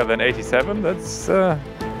zander bigger than 87. That's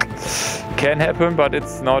can happen, but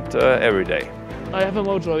it's not every day. I have a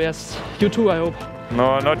mojo, yes. You too, I hope.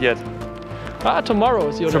 No, not yet. Tomorrow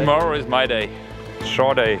is your day. Tomorrow is my day.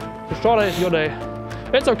 Short day. The short day is your day.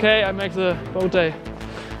 It's okay, I make the boat day.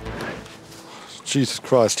 Jesus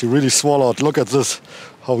Christ, he really swallowed. Look at this,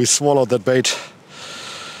 how he swallowed that bait.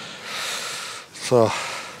 So,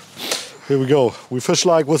 here we go. We fish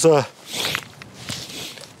like with a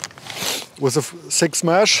 6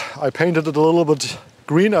 mesh. I painted it a little bit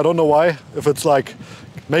green. I don't know why, if it's like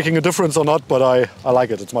making a difference or not, but I like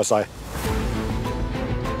it. It's my style.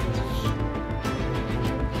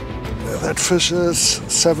 That fish is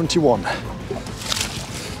 71.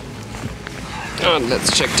 And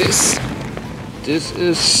let's check this. This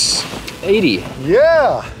is 80.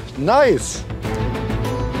 Yeah, nice.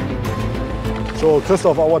 So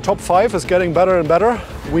Christoph, our top 5 is getting better and better.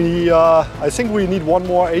 I think we need one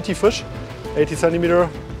more 80 fish, 80 centimeter,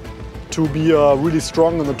 to be really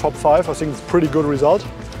strong in the top 5. I think it's a pretty good result.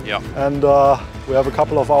 Yeah. And we have a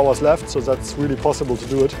couple of hours left, so that's really possible to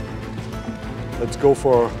do it. Let's go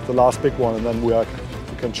for the last big one, and then we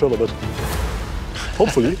can chill a bit.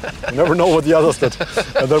 Hopefully, you never know what the others did.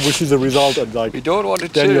 And then we see the result, and like we don't want to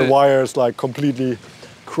Daniel chill. Weyers like completely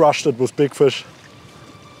crushed it with big fish.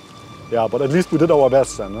 Yeah, but at least we did our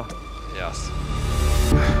best then, ne? Yes.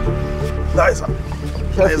 Da ist er.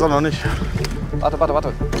 Da ist er noch nicht.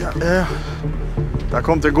 Warte. Ja, da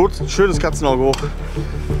kommt er gut. Schönes Katzenauge hoch.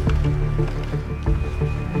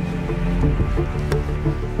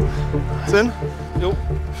 Sinn? Jo.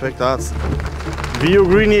 Perfekt, da hat's. Bio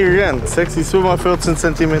Greenie again. Sexy swimmer, 14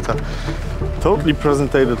 centimeter. Totally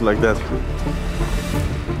presented like that.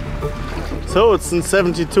 So it's in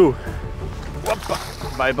 72.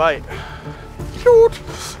 Bye bye. Cute.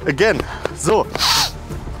 Again. So.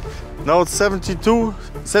 Now it's 72,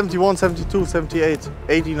 71, 72, 78,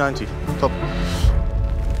 80, 90. Top.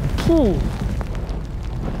 Ooh.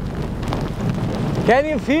 Can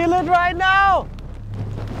you feel it right now?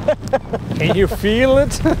 Can you feel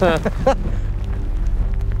it?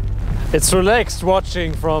 It's relaxed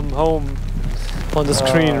watching from home on the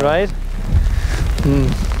screen, right?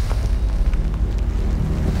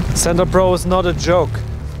 ZANDER Pro is not a joke.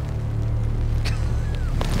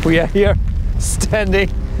 We are here standing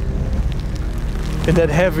in that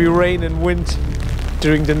heavy rain and wind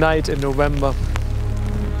during the night in November.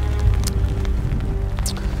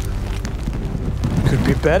 Could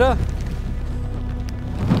be better.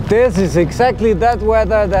 This is exactly that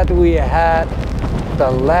weather that we had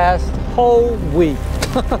the last whole week.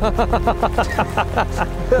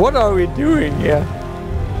 What are we doing here?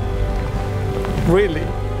 Really?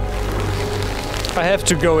 I have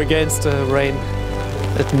to go against the rain.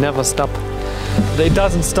 It never stops. It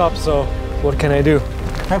doesn't stop, so what can I do?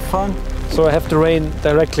 Have fun. So I have the rain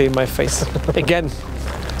directly in my face again.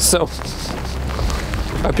 So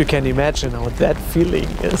I hope you can imagine how that feeling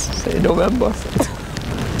is in November.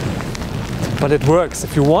 But it works.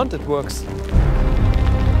 If you want, it works.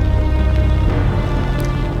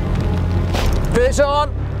 Fish on.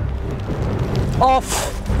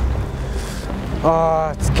 Off.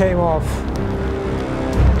 Ah, it came off.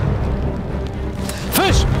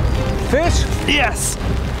 Fish! Fish? Yes!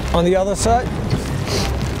 On the other side.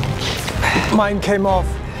 Mine came off.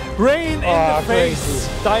 Rain in the face.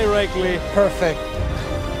 Directly. Perfect.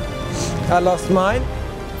 I lost mine.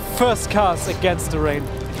 First cast against the rain.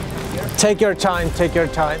 Take your time, take your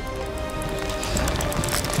time.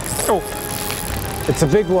 Oh. It's a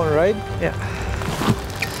big one, right? Yeah.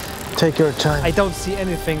 Take your time. I don't see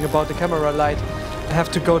anything about the camera light. I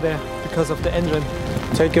have to go there because of the engine.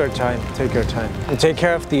 Take your time, take your time. And take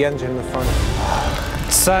care of the engine in the front.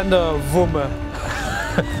 Zander Wumme.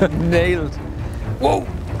 Nailed. Whoa!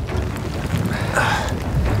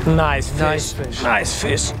 Nice fish. Nice fish. Nice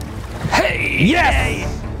fish. Hey! Yes!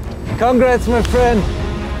 Congrats, my friend.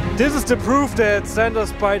 This is the proof that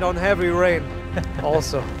Zanders bite on heavy rain.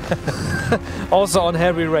 Also. Also on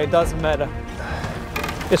heavy rain, doesn't matter.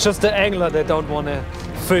 It's just the angler that don't want to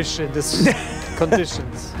fish in these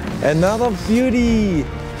conditions. Another beauty.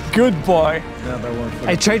 Good boy. Another one for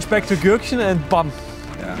I changed back to Gürkchen and bam.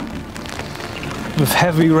 Yeah. With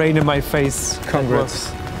heavy rain in my face.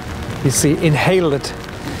 Congrats. You see, inhaled it.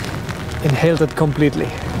 Inhaled it completely.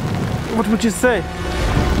 What would you say?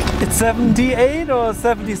 It's 78 or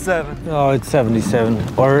 77? Oh, it's 77.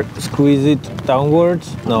 Or squeeze it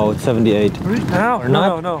downwards. No, it's 78. No, or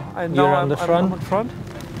not? no. You're on the front? I'm on front.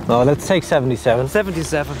 No, let's take 77.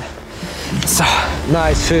 77. So.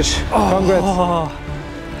 Nice fish. Congrats. Oh.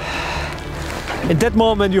 In that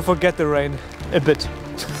moment you forget the rain a bit.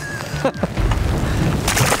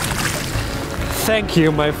 Thank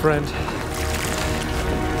you, my friend.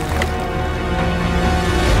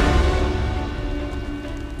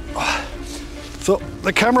 So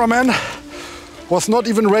the cameraman was not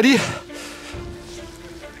even ready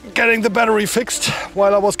getting the battery fixed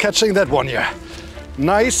while I was catching that one here.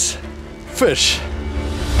 Nice fish.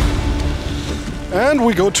 And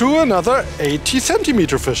we go to another 80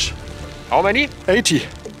 centimeter fish. How many? 80.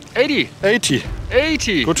 80. 80.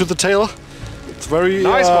 80. Go to the tail. It's very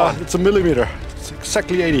nice one. It's a millimeter. It's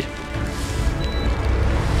exactly 80.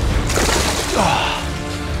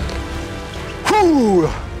 Whew!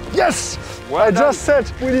 Yes! Well I done. just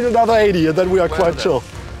said we need another 80 and then we are quite chill.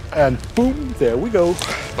 And boom, there we go.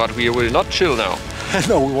 But we will not chill now.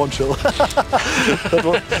 No, we won't chill.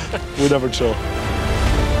 We never chill.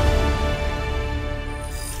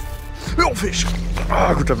 Oh, Fisch.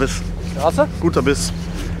 Ah, guter Biss. Garcia? Guter Biss.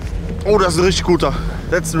 Oh, das ist ein richtig guter.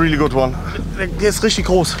 That's a really good one. Der ist richtig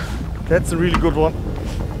groß. That's a really good one.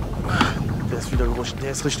 Der ist wieder gerutscht.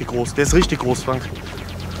 Der ist richtig groß. Der ist richtig groß, Frank.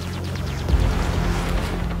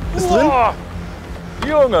 Ist drin?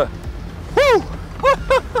 Junge! Woo!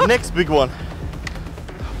 Next big one.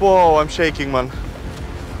 Wow, I'm shaking, man.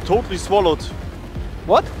 Totally swallowed.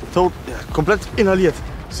 What? Komplett inhaliert.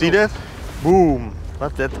 See that? Boom.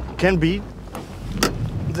 But that can be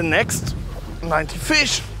the next 90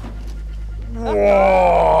 fish.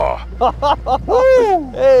 Whoa.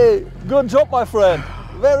 Hey, good job, my friend.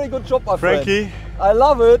 Very good job, my friend. Frankie, I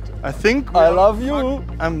love it. I think I love you.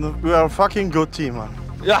 We are a fucking good team, man.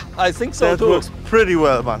 Yeah, I think so That too. works pretty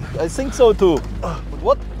well, man. I think so too.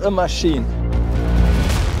 What a machine.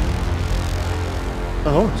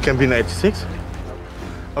 Oh, it can be an 86.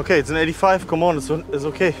 Okay, it's an 85. Come on, it's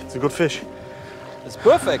okay. It's a good fish. It's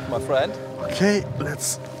perfect, my friend. Okay,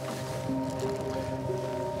 let's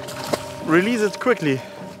release it quickly.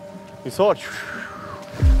 You saw it?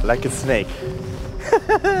 Like a snake.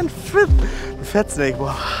 And fat snake.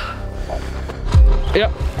 Wow. Ja.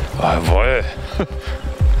 Jawohl.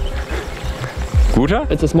 Guter?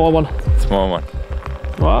 It's a small one. Small one.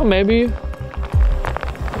 Well, maybe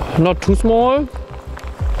not too small.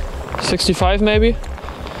 65 maybe,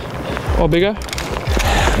 or bigger.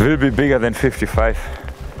 Will be bigger than 55.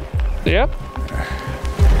 Yeah.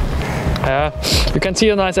 You can see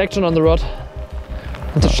a nice action on the rod.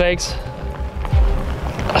 The shakes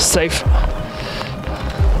are safe.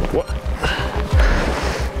 What?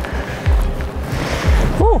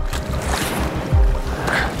 Woo.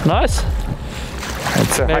 Nice.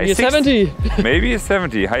 It's a Maybe high a 70. Maybe a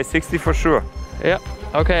 70. High 60 for sure. Yeah.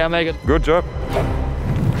 Okay, I make it. Good job.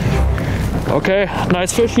 Okay,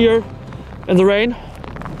 nice fish here in the rain.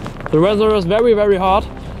 The weather is very, very hot,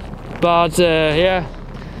 but yeah,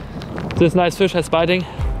 this nice fish has biting.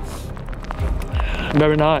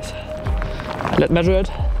 Very nice. Let's measure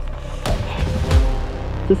it.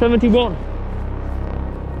 It's a 71.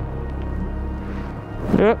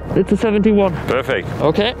 Yeah, it's a 71. Perfect.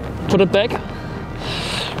 Okay, put it back.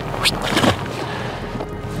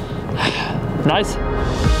 Nice.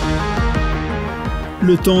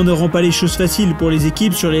 Le temps ne rend pas les choses faciles pour les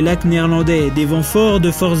équipes sur les lacs néerlandais. Des vents forts, de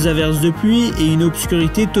fortes averses de pluie et une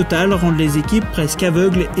obscurité totale rendent les équipes presque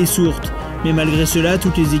aveugles et sourdes. Mais malgré cela,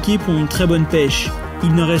 toutes les équipes ont une très bonne pêche.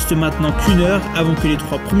 Il ne reste maintenant qu'1 heure avant que les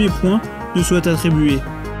 3 premiers points ne soient attribués.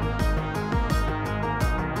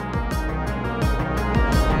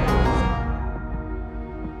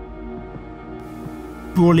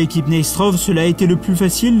 Pour l'équipe Stroft, cela a été le plus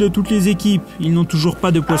facile de toutes les équipes. Ils n'ont toujours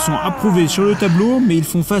pas de poissons approuvés sur le tableau, mais ils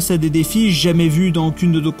font face à des défis jamais vus dans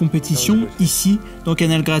aucune de nos compétitions, ici, dans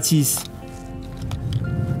Canal Gratis.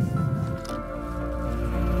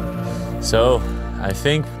 So, I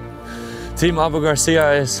think Team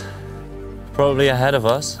Garcia is probably ahead of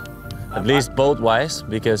us, at least boat-wise,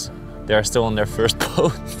 because they're still on their first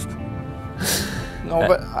boat. No,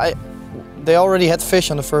 but they already had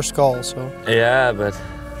fish on the first call, so... Yeah, but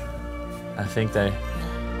I think they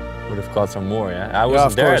would have caught some more, yeah? I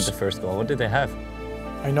wasn't there at the first call. What did they have?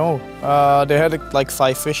 I know. They had like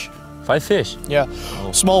 5 fish. 5 fish? Yeah,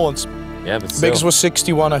 small ones. Yeah, but still. Biggest was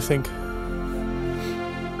 61, I think.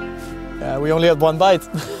 Yeah, we only had 1 bite.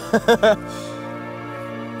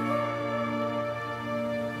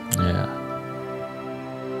 Yeah.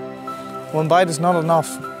 1 bite is not enough.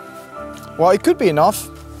 Well, it could be enough.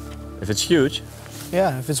 If it's huge?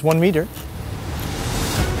 Yeah, if it's 1 meter.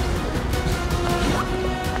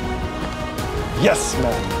 Yes,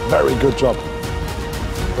 man. Very good job.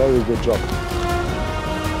 Very good job.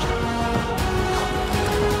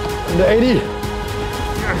 And the 80.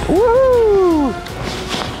 Woo!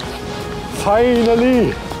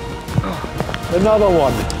 Finally! Another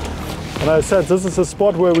one. And I said this is a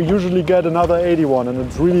spot where we usually get another 81, and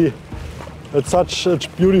it's such a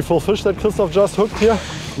beautiful fish that Christoph just hooked here.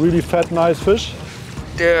 Really fat, nice fish.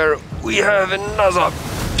 There we have another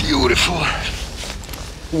beautiful,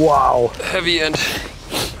 wow, heavy and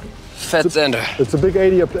fat zander. It's a big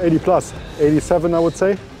 80 plus, 87 I would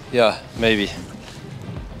say. Yeah, maybe.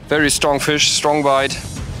 Very strong fish, strong bite,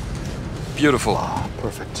 beautiful. Ah,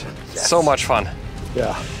 perfect. Yes. So much fun.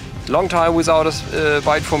 Yeah. Long time without a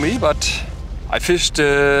bite for me, but I fished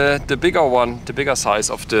the bigger one, the bigger size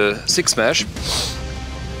of the 6 smash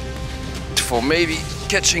for maybe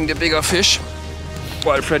catching the bigger fish,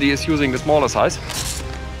 while Freddy is using the smaller size.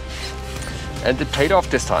 And it paid off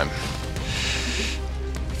this time.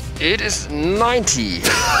 It is 90.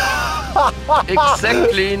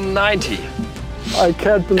 Exactly 90. I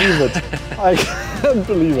can't believe it. I can't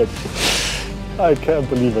believe it. I can't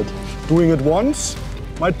believe it. Doing it once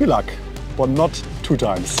might be luck, but not 2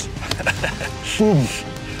 times. Boom.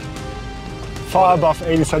 Far above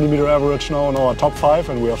 80 centimeter average now in our top 5,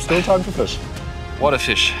 and we have still time to fish. What a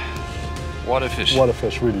fish. What a fish. What a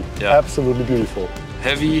fish, really. Yeah. Absolutely beautiful.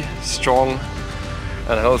 Heavy, strong,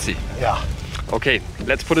 and healthy. Yeah. Okay,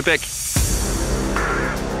 let's put it back.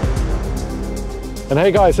 And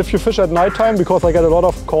hey guys, if you fish at nighttime, because I get a lot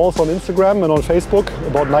of calls on Instagram and on Facebook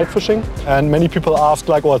about night fishing, and many people ask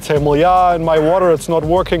like, or say, well, yeah, in my water it's not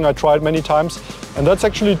working, I tried many times. And that's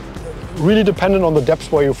actually really dependent on the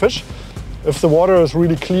depth where you fish. If the water is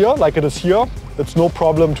really clear, like it is here, it's no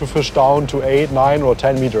problem to fish down to 8, 9 or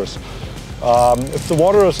 10 meters. If the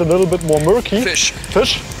water is a little bit more murky... Fish.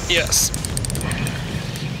 Fish? Yes.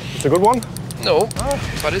 It's a good one? No,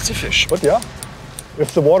 but it's a fish. But yeah,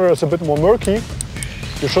 if the water is a bit more murky,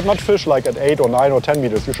 you should not fish like at 8 or 9 or 10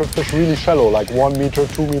 meters. You should fish really shallow, like 1 meter,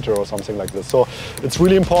 2 meter or something like this. So it's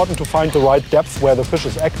really important to find the right depth where the fish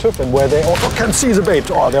is active and where they also can see the bait.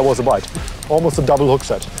 Oh, there was a bite. Almost a double hook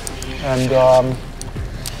set. And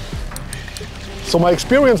so my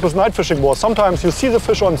experience with night fishing was sometimes you see the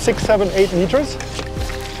fish on 6, 7, 8 meters.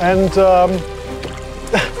 And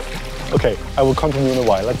okay, I will continue in a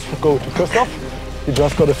while. Let's go to Christoph. He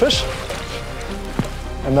just got a fish.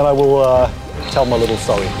 And then I will tell my little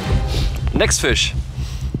story. Next fish.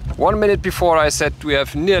 1 minute before I said we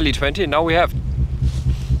have nearly 20, now we have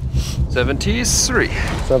 73.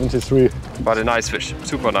 73. But a nice fish,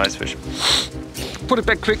 super nice fish. Put it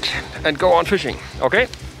back quick and go on fishing, okay?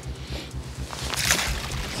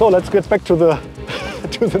 So let's get back to the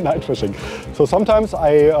to the night fishing. So sometimes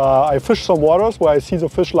I fish some waters where I see the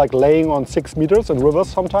fish like laying on 6 meters in rivers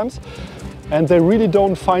sometimes. And they really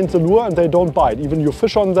don't find the lure and they don't bite. Even you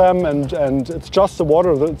fish on them and it's just the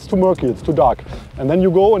water, it's too murky, it's too dark. And then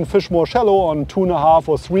you go and fish more shallow on 2.5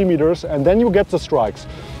 or 3 meters and then you get the strikes.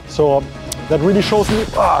 So that really shows me,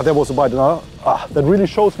 there was a bite. That really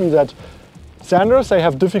shows me that sanders, they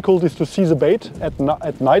have difficulties to see the bait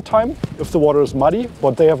at nighttime if the water is muddy,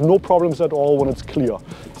 but they have no problems at all when it's clear.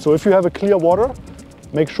 So if you have a clear water,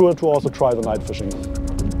 make sure to also try the night fishing.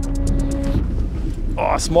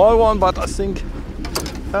 Oh, a small one, but I think...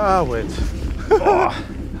 wait.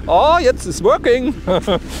 Oh, jetzt ist working.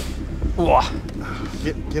 Boah.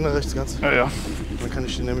 Geh nach rechts ganz. Ja, ja. Dann kann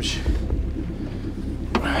ich den nämlich.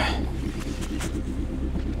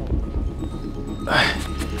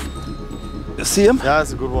 See him? Ja,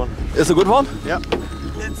 it's a good one. It's a good one? Ja.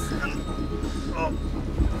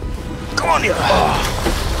 Come on here. Oh.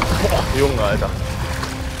 Junge, Alter.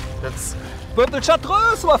 That's Purple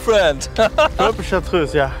chartreuse, my friend. Purple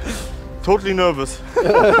chartreuse, yeah. Totally nervous.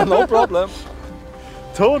 No problem.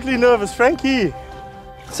 Totally nervous, Frankie.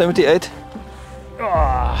 78.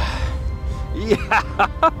 Oh. Yeah.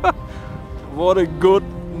 What a good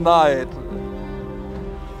night.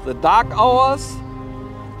 The dark hours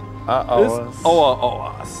is our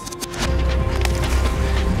hours.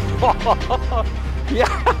 Yeah.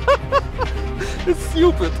 It's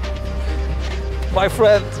stupid. My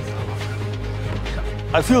friend.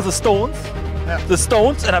 I feel the stones. Yeah. The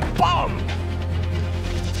stones and a bomb.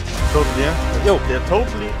 Totally, yeah. Yo. They're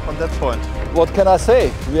totally on that point. What can I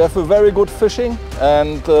say? We have a very good fishing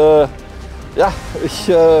and yeah,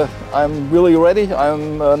 I'm really ready.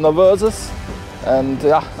 I'm nervous and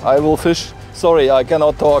yeah, I will fish. Sorry, I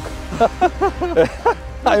cannot talk.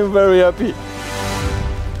 I'm very happy.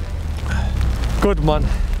 Good one.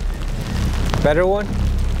 Better one?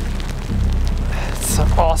 It's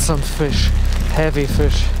an awesome fish. Heavy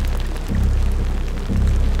fish.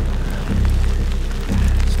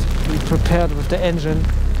 Be prepared with the engine.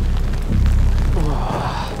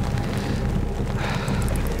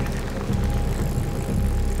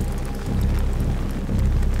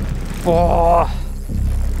 Oh.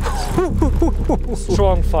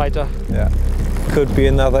 Strong fighter. Yeah. Could be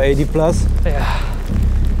another 80 plus. Yeah.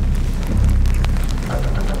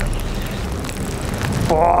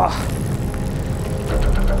 Oh.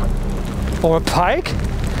 Or a pike?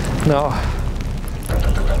 No.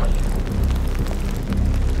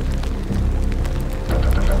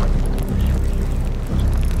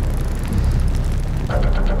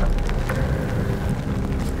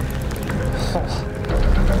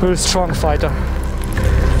 Very strong fighter.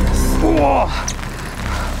 Whoa.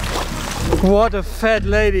 What a fat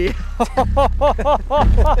lady.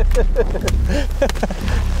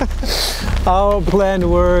 Our plan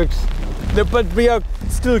worked, but we are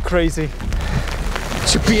still crazy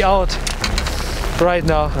to be out right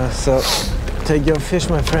now. So take your fish,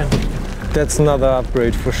 my friend. That's another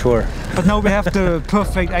upgrade for sure. But now we have the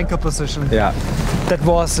perfect anchor position. Yeah. That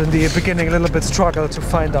was in the beginning a little bit struggle to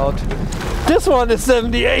find out. This one is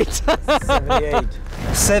 78. 78.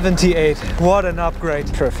 78. What an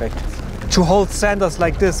upgrade. Perfect. To hold sanders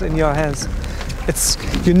like this in your hands, it's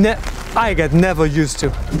I get never used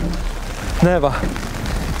to. Never.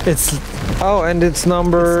 It's and it's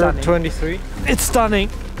number It's 23. It's stunning.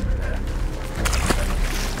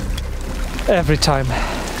 Every time,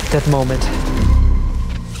 that moment.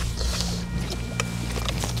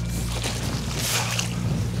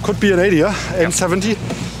 Could be an 80, yeah? And 70.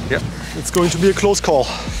 Yep. It's going to be a close call.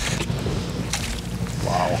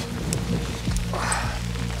 Wow.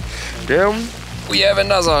 There we have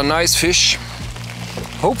another nice fish.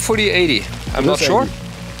 Hopefully 80. I'm not sure. 80.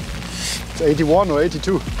 It's 81 or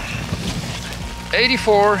 82.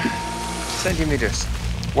 84 centimeters.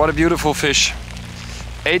 What a beautiful fish.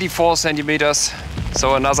 84 centimeters.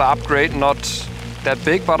 So another upgrade, not that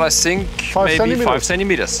big, but I think maybe 5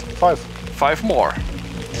 centimeters. 5 more.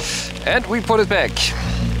 And we put it back.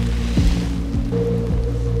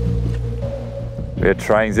 We're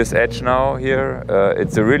trying this edge now here.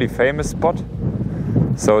 It's a really famous spot.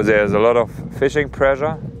 So there's a lot of fishing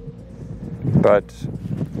pressure. But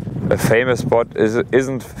a famous spot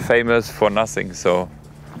isn't famous for nothing. So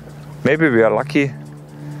maybe we are lucky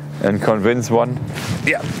and convince one.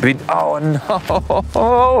 Yeah, oh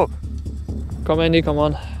no! Come Andy, come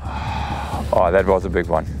on. Oh, that was a big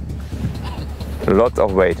one. Lots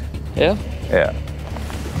of weight. Yeah? Yeah.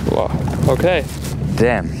 Wow. Okay.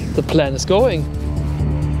 Damn. The plan is going.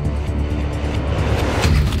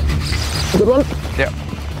 Good one? Yeah.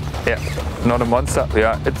 Yeah. Not a monster.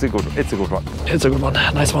 Yeah, it's a good one. It's a good one.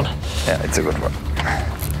 Nice one. Yeah, it's a good one.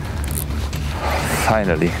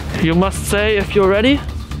 Finally. You must say if you're ready.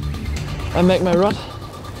 I make my rod.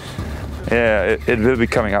 Yeah, it will be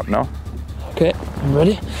coming up now. Okay, I'm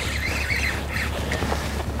ready.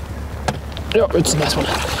 Yeah, it's a nice one.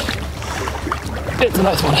 It's a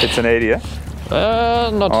nice one. It's an 80, yeah?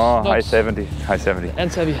 Not. High 70. High 70.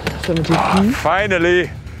 And heavy. 70. Finally!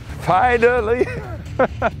 Finally!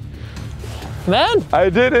 Man! I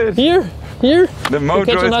did it! Here! The motor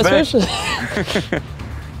catch a is nice back. fish.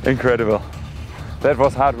 Incredible. That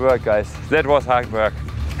was hard work, guys. That was hard work.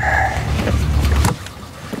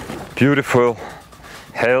 Beautiful,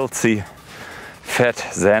 healthy, fat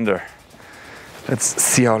Zander. Let's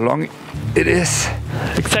see how long it is.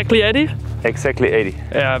 Exactly 80? Exactly 80.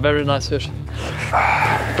 Yeah, very nice fish.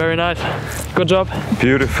 Very nice. Good job.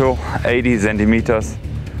 Beautiful 80 centimeters.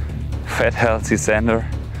 Fat, healthy Zander.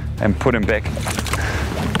 And put him back.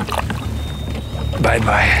 Bye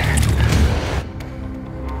bye.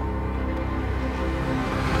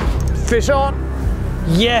 Fish on.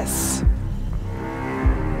 Yes.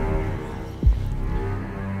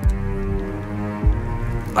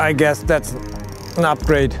 I guess that's an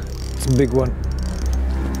upgrade. It's a big one.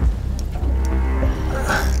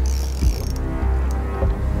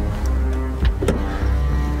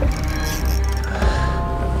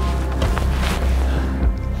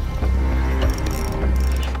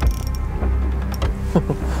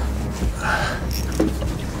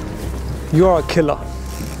 You are a killer.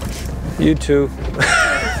 You too.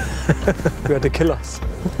 We are the killers.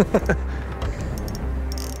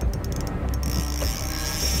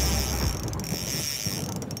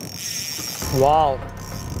 Wow.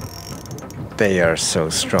 They are so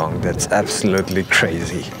strong. That's absolutely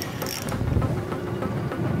crazy.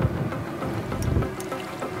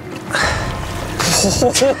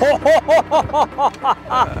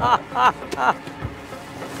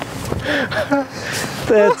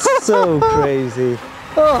 That's so crazy.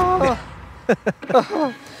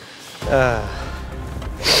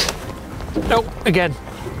 No, again.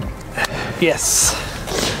 Yes.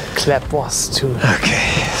 Clap was too.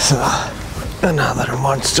 Okay, so another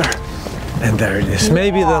monster. And there it is.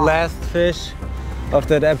 Maybe the last fish of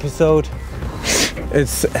that episode.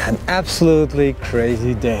 It's an absolutely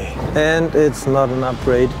crazy day. And it's not an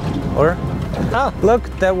upgrade. Or? Ah, look,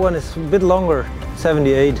 that one is a bit longer.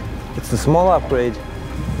 78. It's a small upgrade.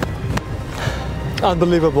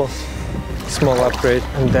 Unbelievable. Small upgrade.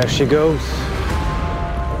 And there she goes.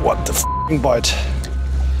 What the f***ing bite.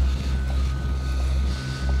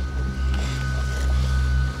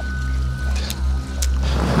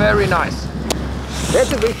 Very nice.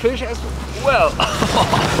 That's a big fish as well.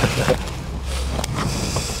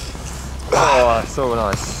 Oh, so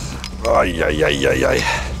nice. Ay, ay, ay, ay, ay.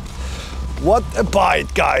 What a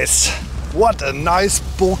bite, guys. What a nice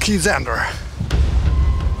bulky Zander.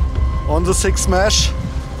 On the 6 mesh.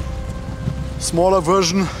 Smaller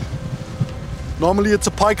version. Normally it's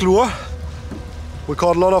a pike lure. We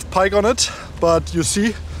caught a lot of pike on it, but you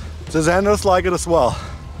see, the Zanders like it as well.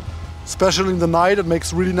 Especially in the night, it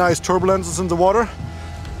makes really nice turbulences in the water,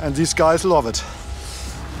 and these guys love it.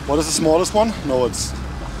 What is the smallest one? No, it's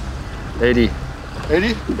 80.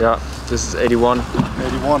 80? Yeah, this is 81.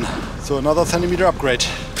 81. So another centimeter upgrade.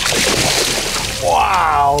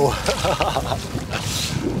 Wow!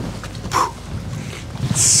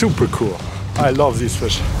 Super cool. I love these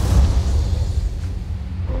fish.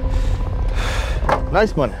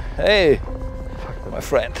 Nice one. Hey, my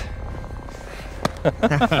friend.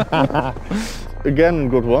 Again, a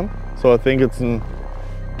good one. So I think it's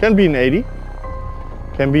can be an 80,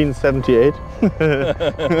 can be an 78,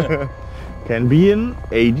 can be an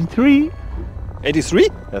 83. 83?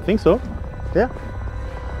 I think so. Yeah.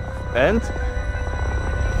 And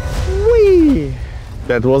whee!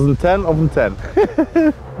 That wasn't 10 of a 10.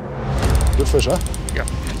 Good fish, huh? Yeah.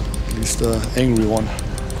 At least the angry one.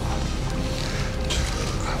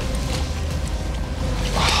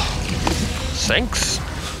 Thanks.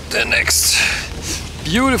 The next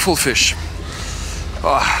beautiful fish.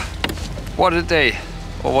 Ah, what a day,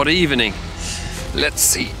 or what an evening. Let's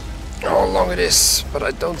see how long it is, but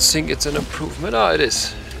I don't think it's an improvement. Ah, it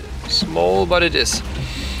is. Small, but it is.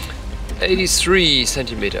 83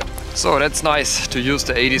 centimeter. So that's nice to use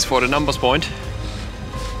the 80s for the numbers point.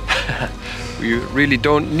 We really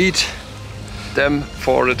don't need them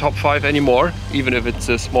for the top 5 anymore, even if it's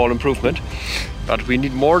a small improvement. But we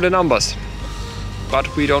need more than numbers.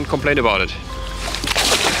 But we don't complain about it.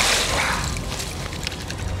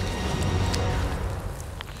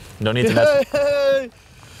 Don't need to net. Hey,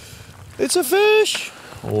 it's a fish!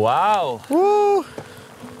 Wow. Woo!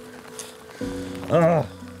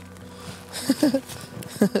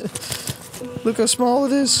 Look how small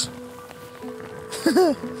it is.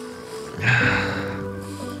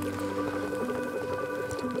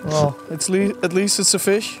 Well, at least it's a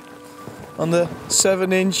fish on the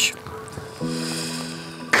 7-inch.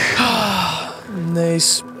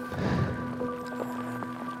 Nice.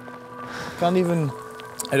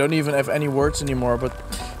 I don't even have any words anymore, but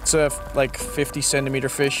it's a like 50 centimeter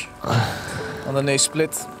fish on the nice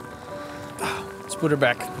split. Let's put her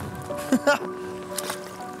back.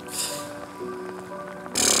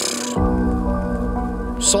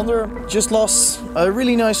 Sander just lost a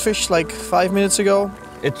really nice fish like 5 minutes ago.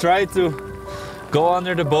 It tried to go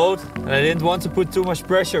under the boat, and I didn't want to put too much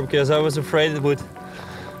pressure because I was afraid it would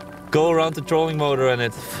go around the trolling motor and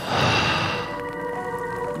it.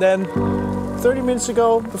 Then 30 minutes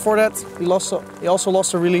ago, before that, he also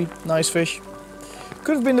lost a really nice fish.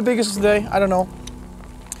 Could have been the biggest today, I don't know.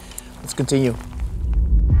 Let's continue.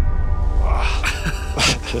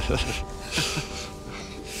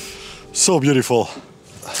 So beautiful.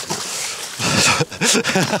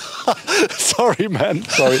 Sorry, man.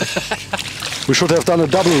 Sorry. We should have done a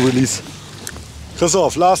double release.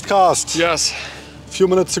 Christoph, last cast. Yes. Few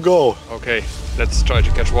minutes to go. Okay, let's try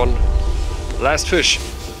to catch one last fish.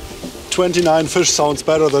 29 fish sounds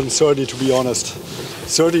better than 30, to be honest.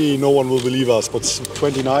 30, no one will believe us, but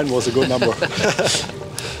 29 was a good number.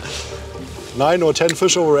 9 or 10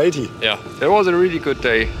 fish over 80. Yeah, it was a really good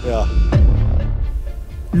day. Yeah.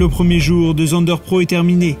 Le premier jour de ZANDER PRO est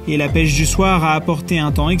terminé et la pêche du soir a apporté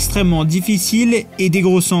un temps extrêmement difficile et des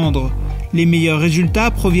gros cendres. Les meilleurs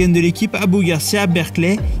résultats proviennent de l'équipe Abu Garcia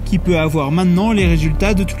Berkley qui peut avoir maintenant les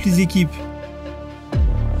résultats de toutes les équipes.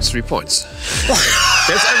 3 points.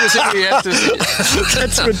 That's everything we have to see.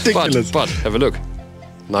 That's ridiculous. But have a look.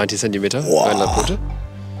 90 centimeter. Wow.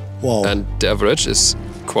 Wow. And the average is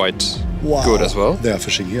quite good as well. They are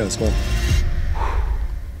fishing here as well.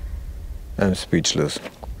 I'm speechless.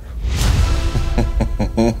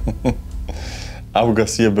 Abu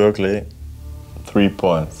Garcia Berkley, 3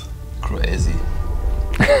 points. Crazy.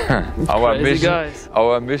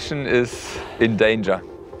 Our mission is in danger.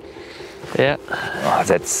 Yeah. Oh,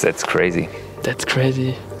 that's crazy. That's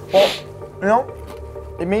crazy. Well, you know,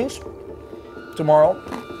 it means tomorrow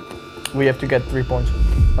we have to get 3 points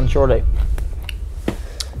on shore day.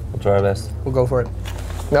 We'll try our best. We'll go for it.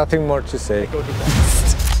 Nothing more to say.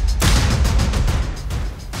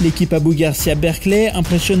 L'équipe Abu Garcia Berkley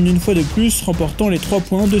impressionne une fois de plus, remportant les 3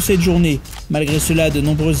 points de cette journée. Malgré cela, de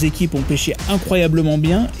nombreuses équipes ont pêché incroyablement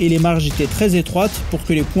bien et les marges étaient très étroites pour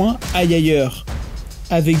que les points aillent ailleurs.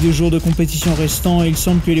 Avec 2 jours de compétition restants, il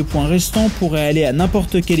semble que les points restants pourraient aller à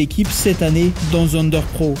n'importe quelle équipe cette année dans ZANDER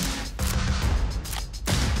PRO.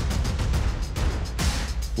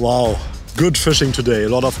 Wow. Good fishing today. A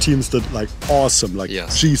lot of teams did like awesome. Like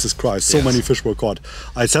Jesus Christ, so many fish were caught.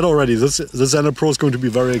 I said already, this ZANDER PRO is going to be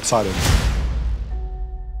very exciting.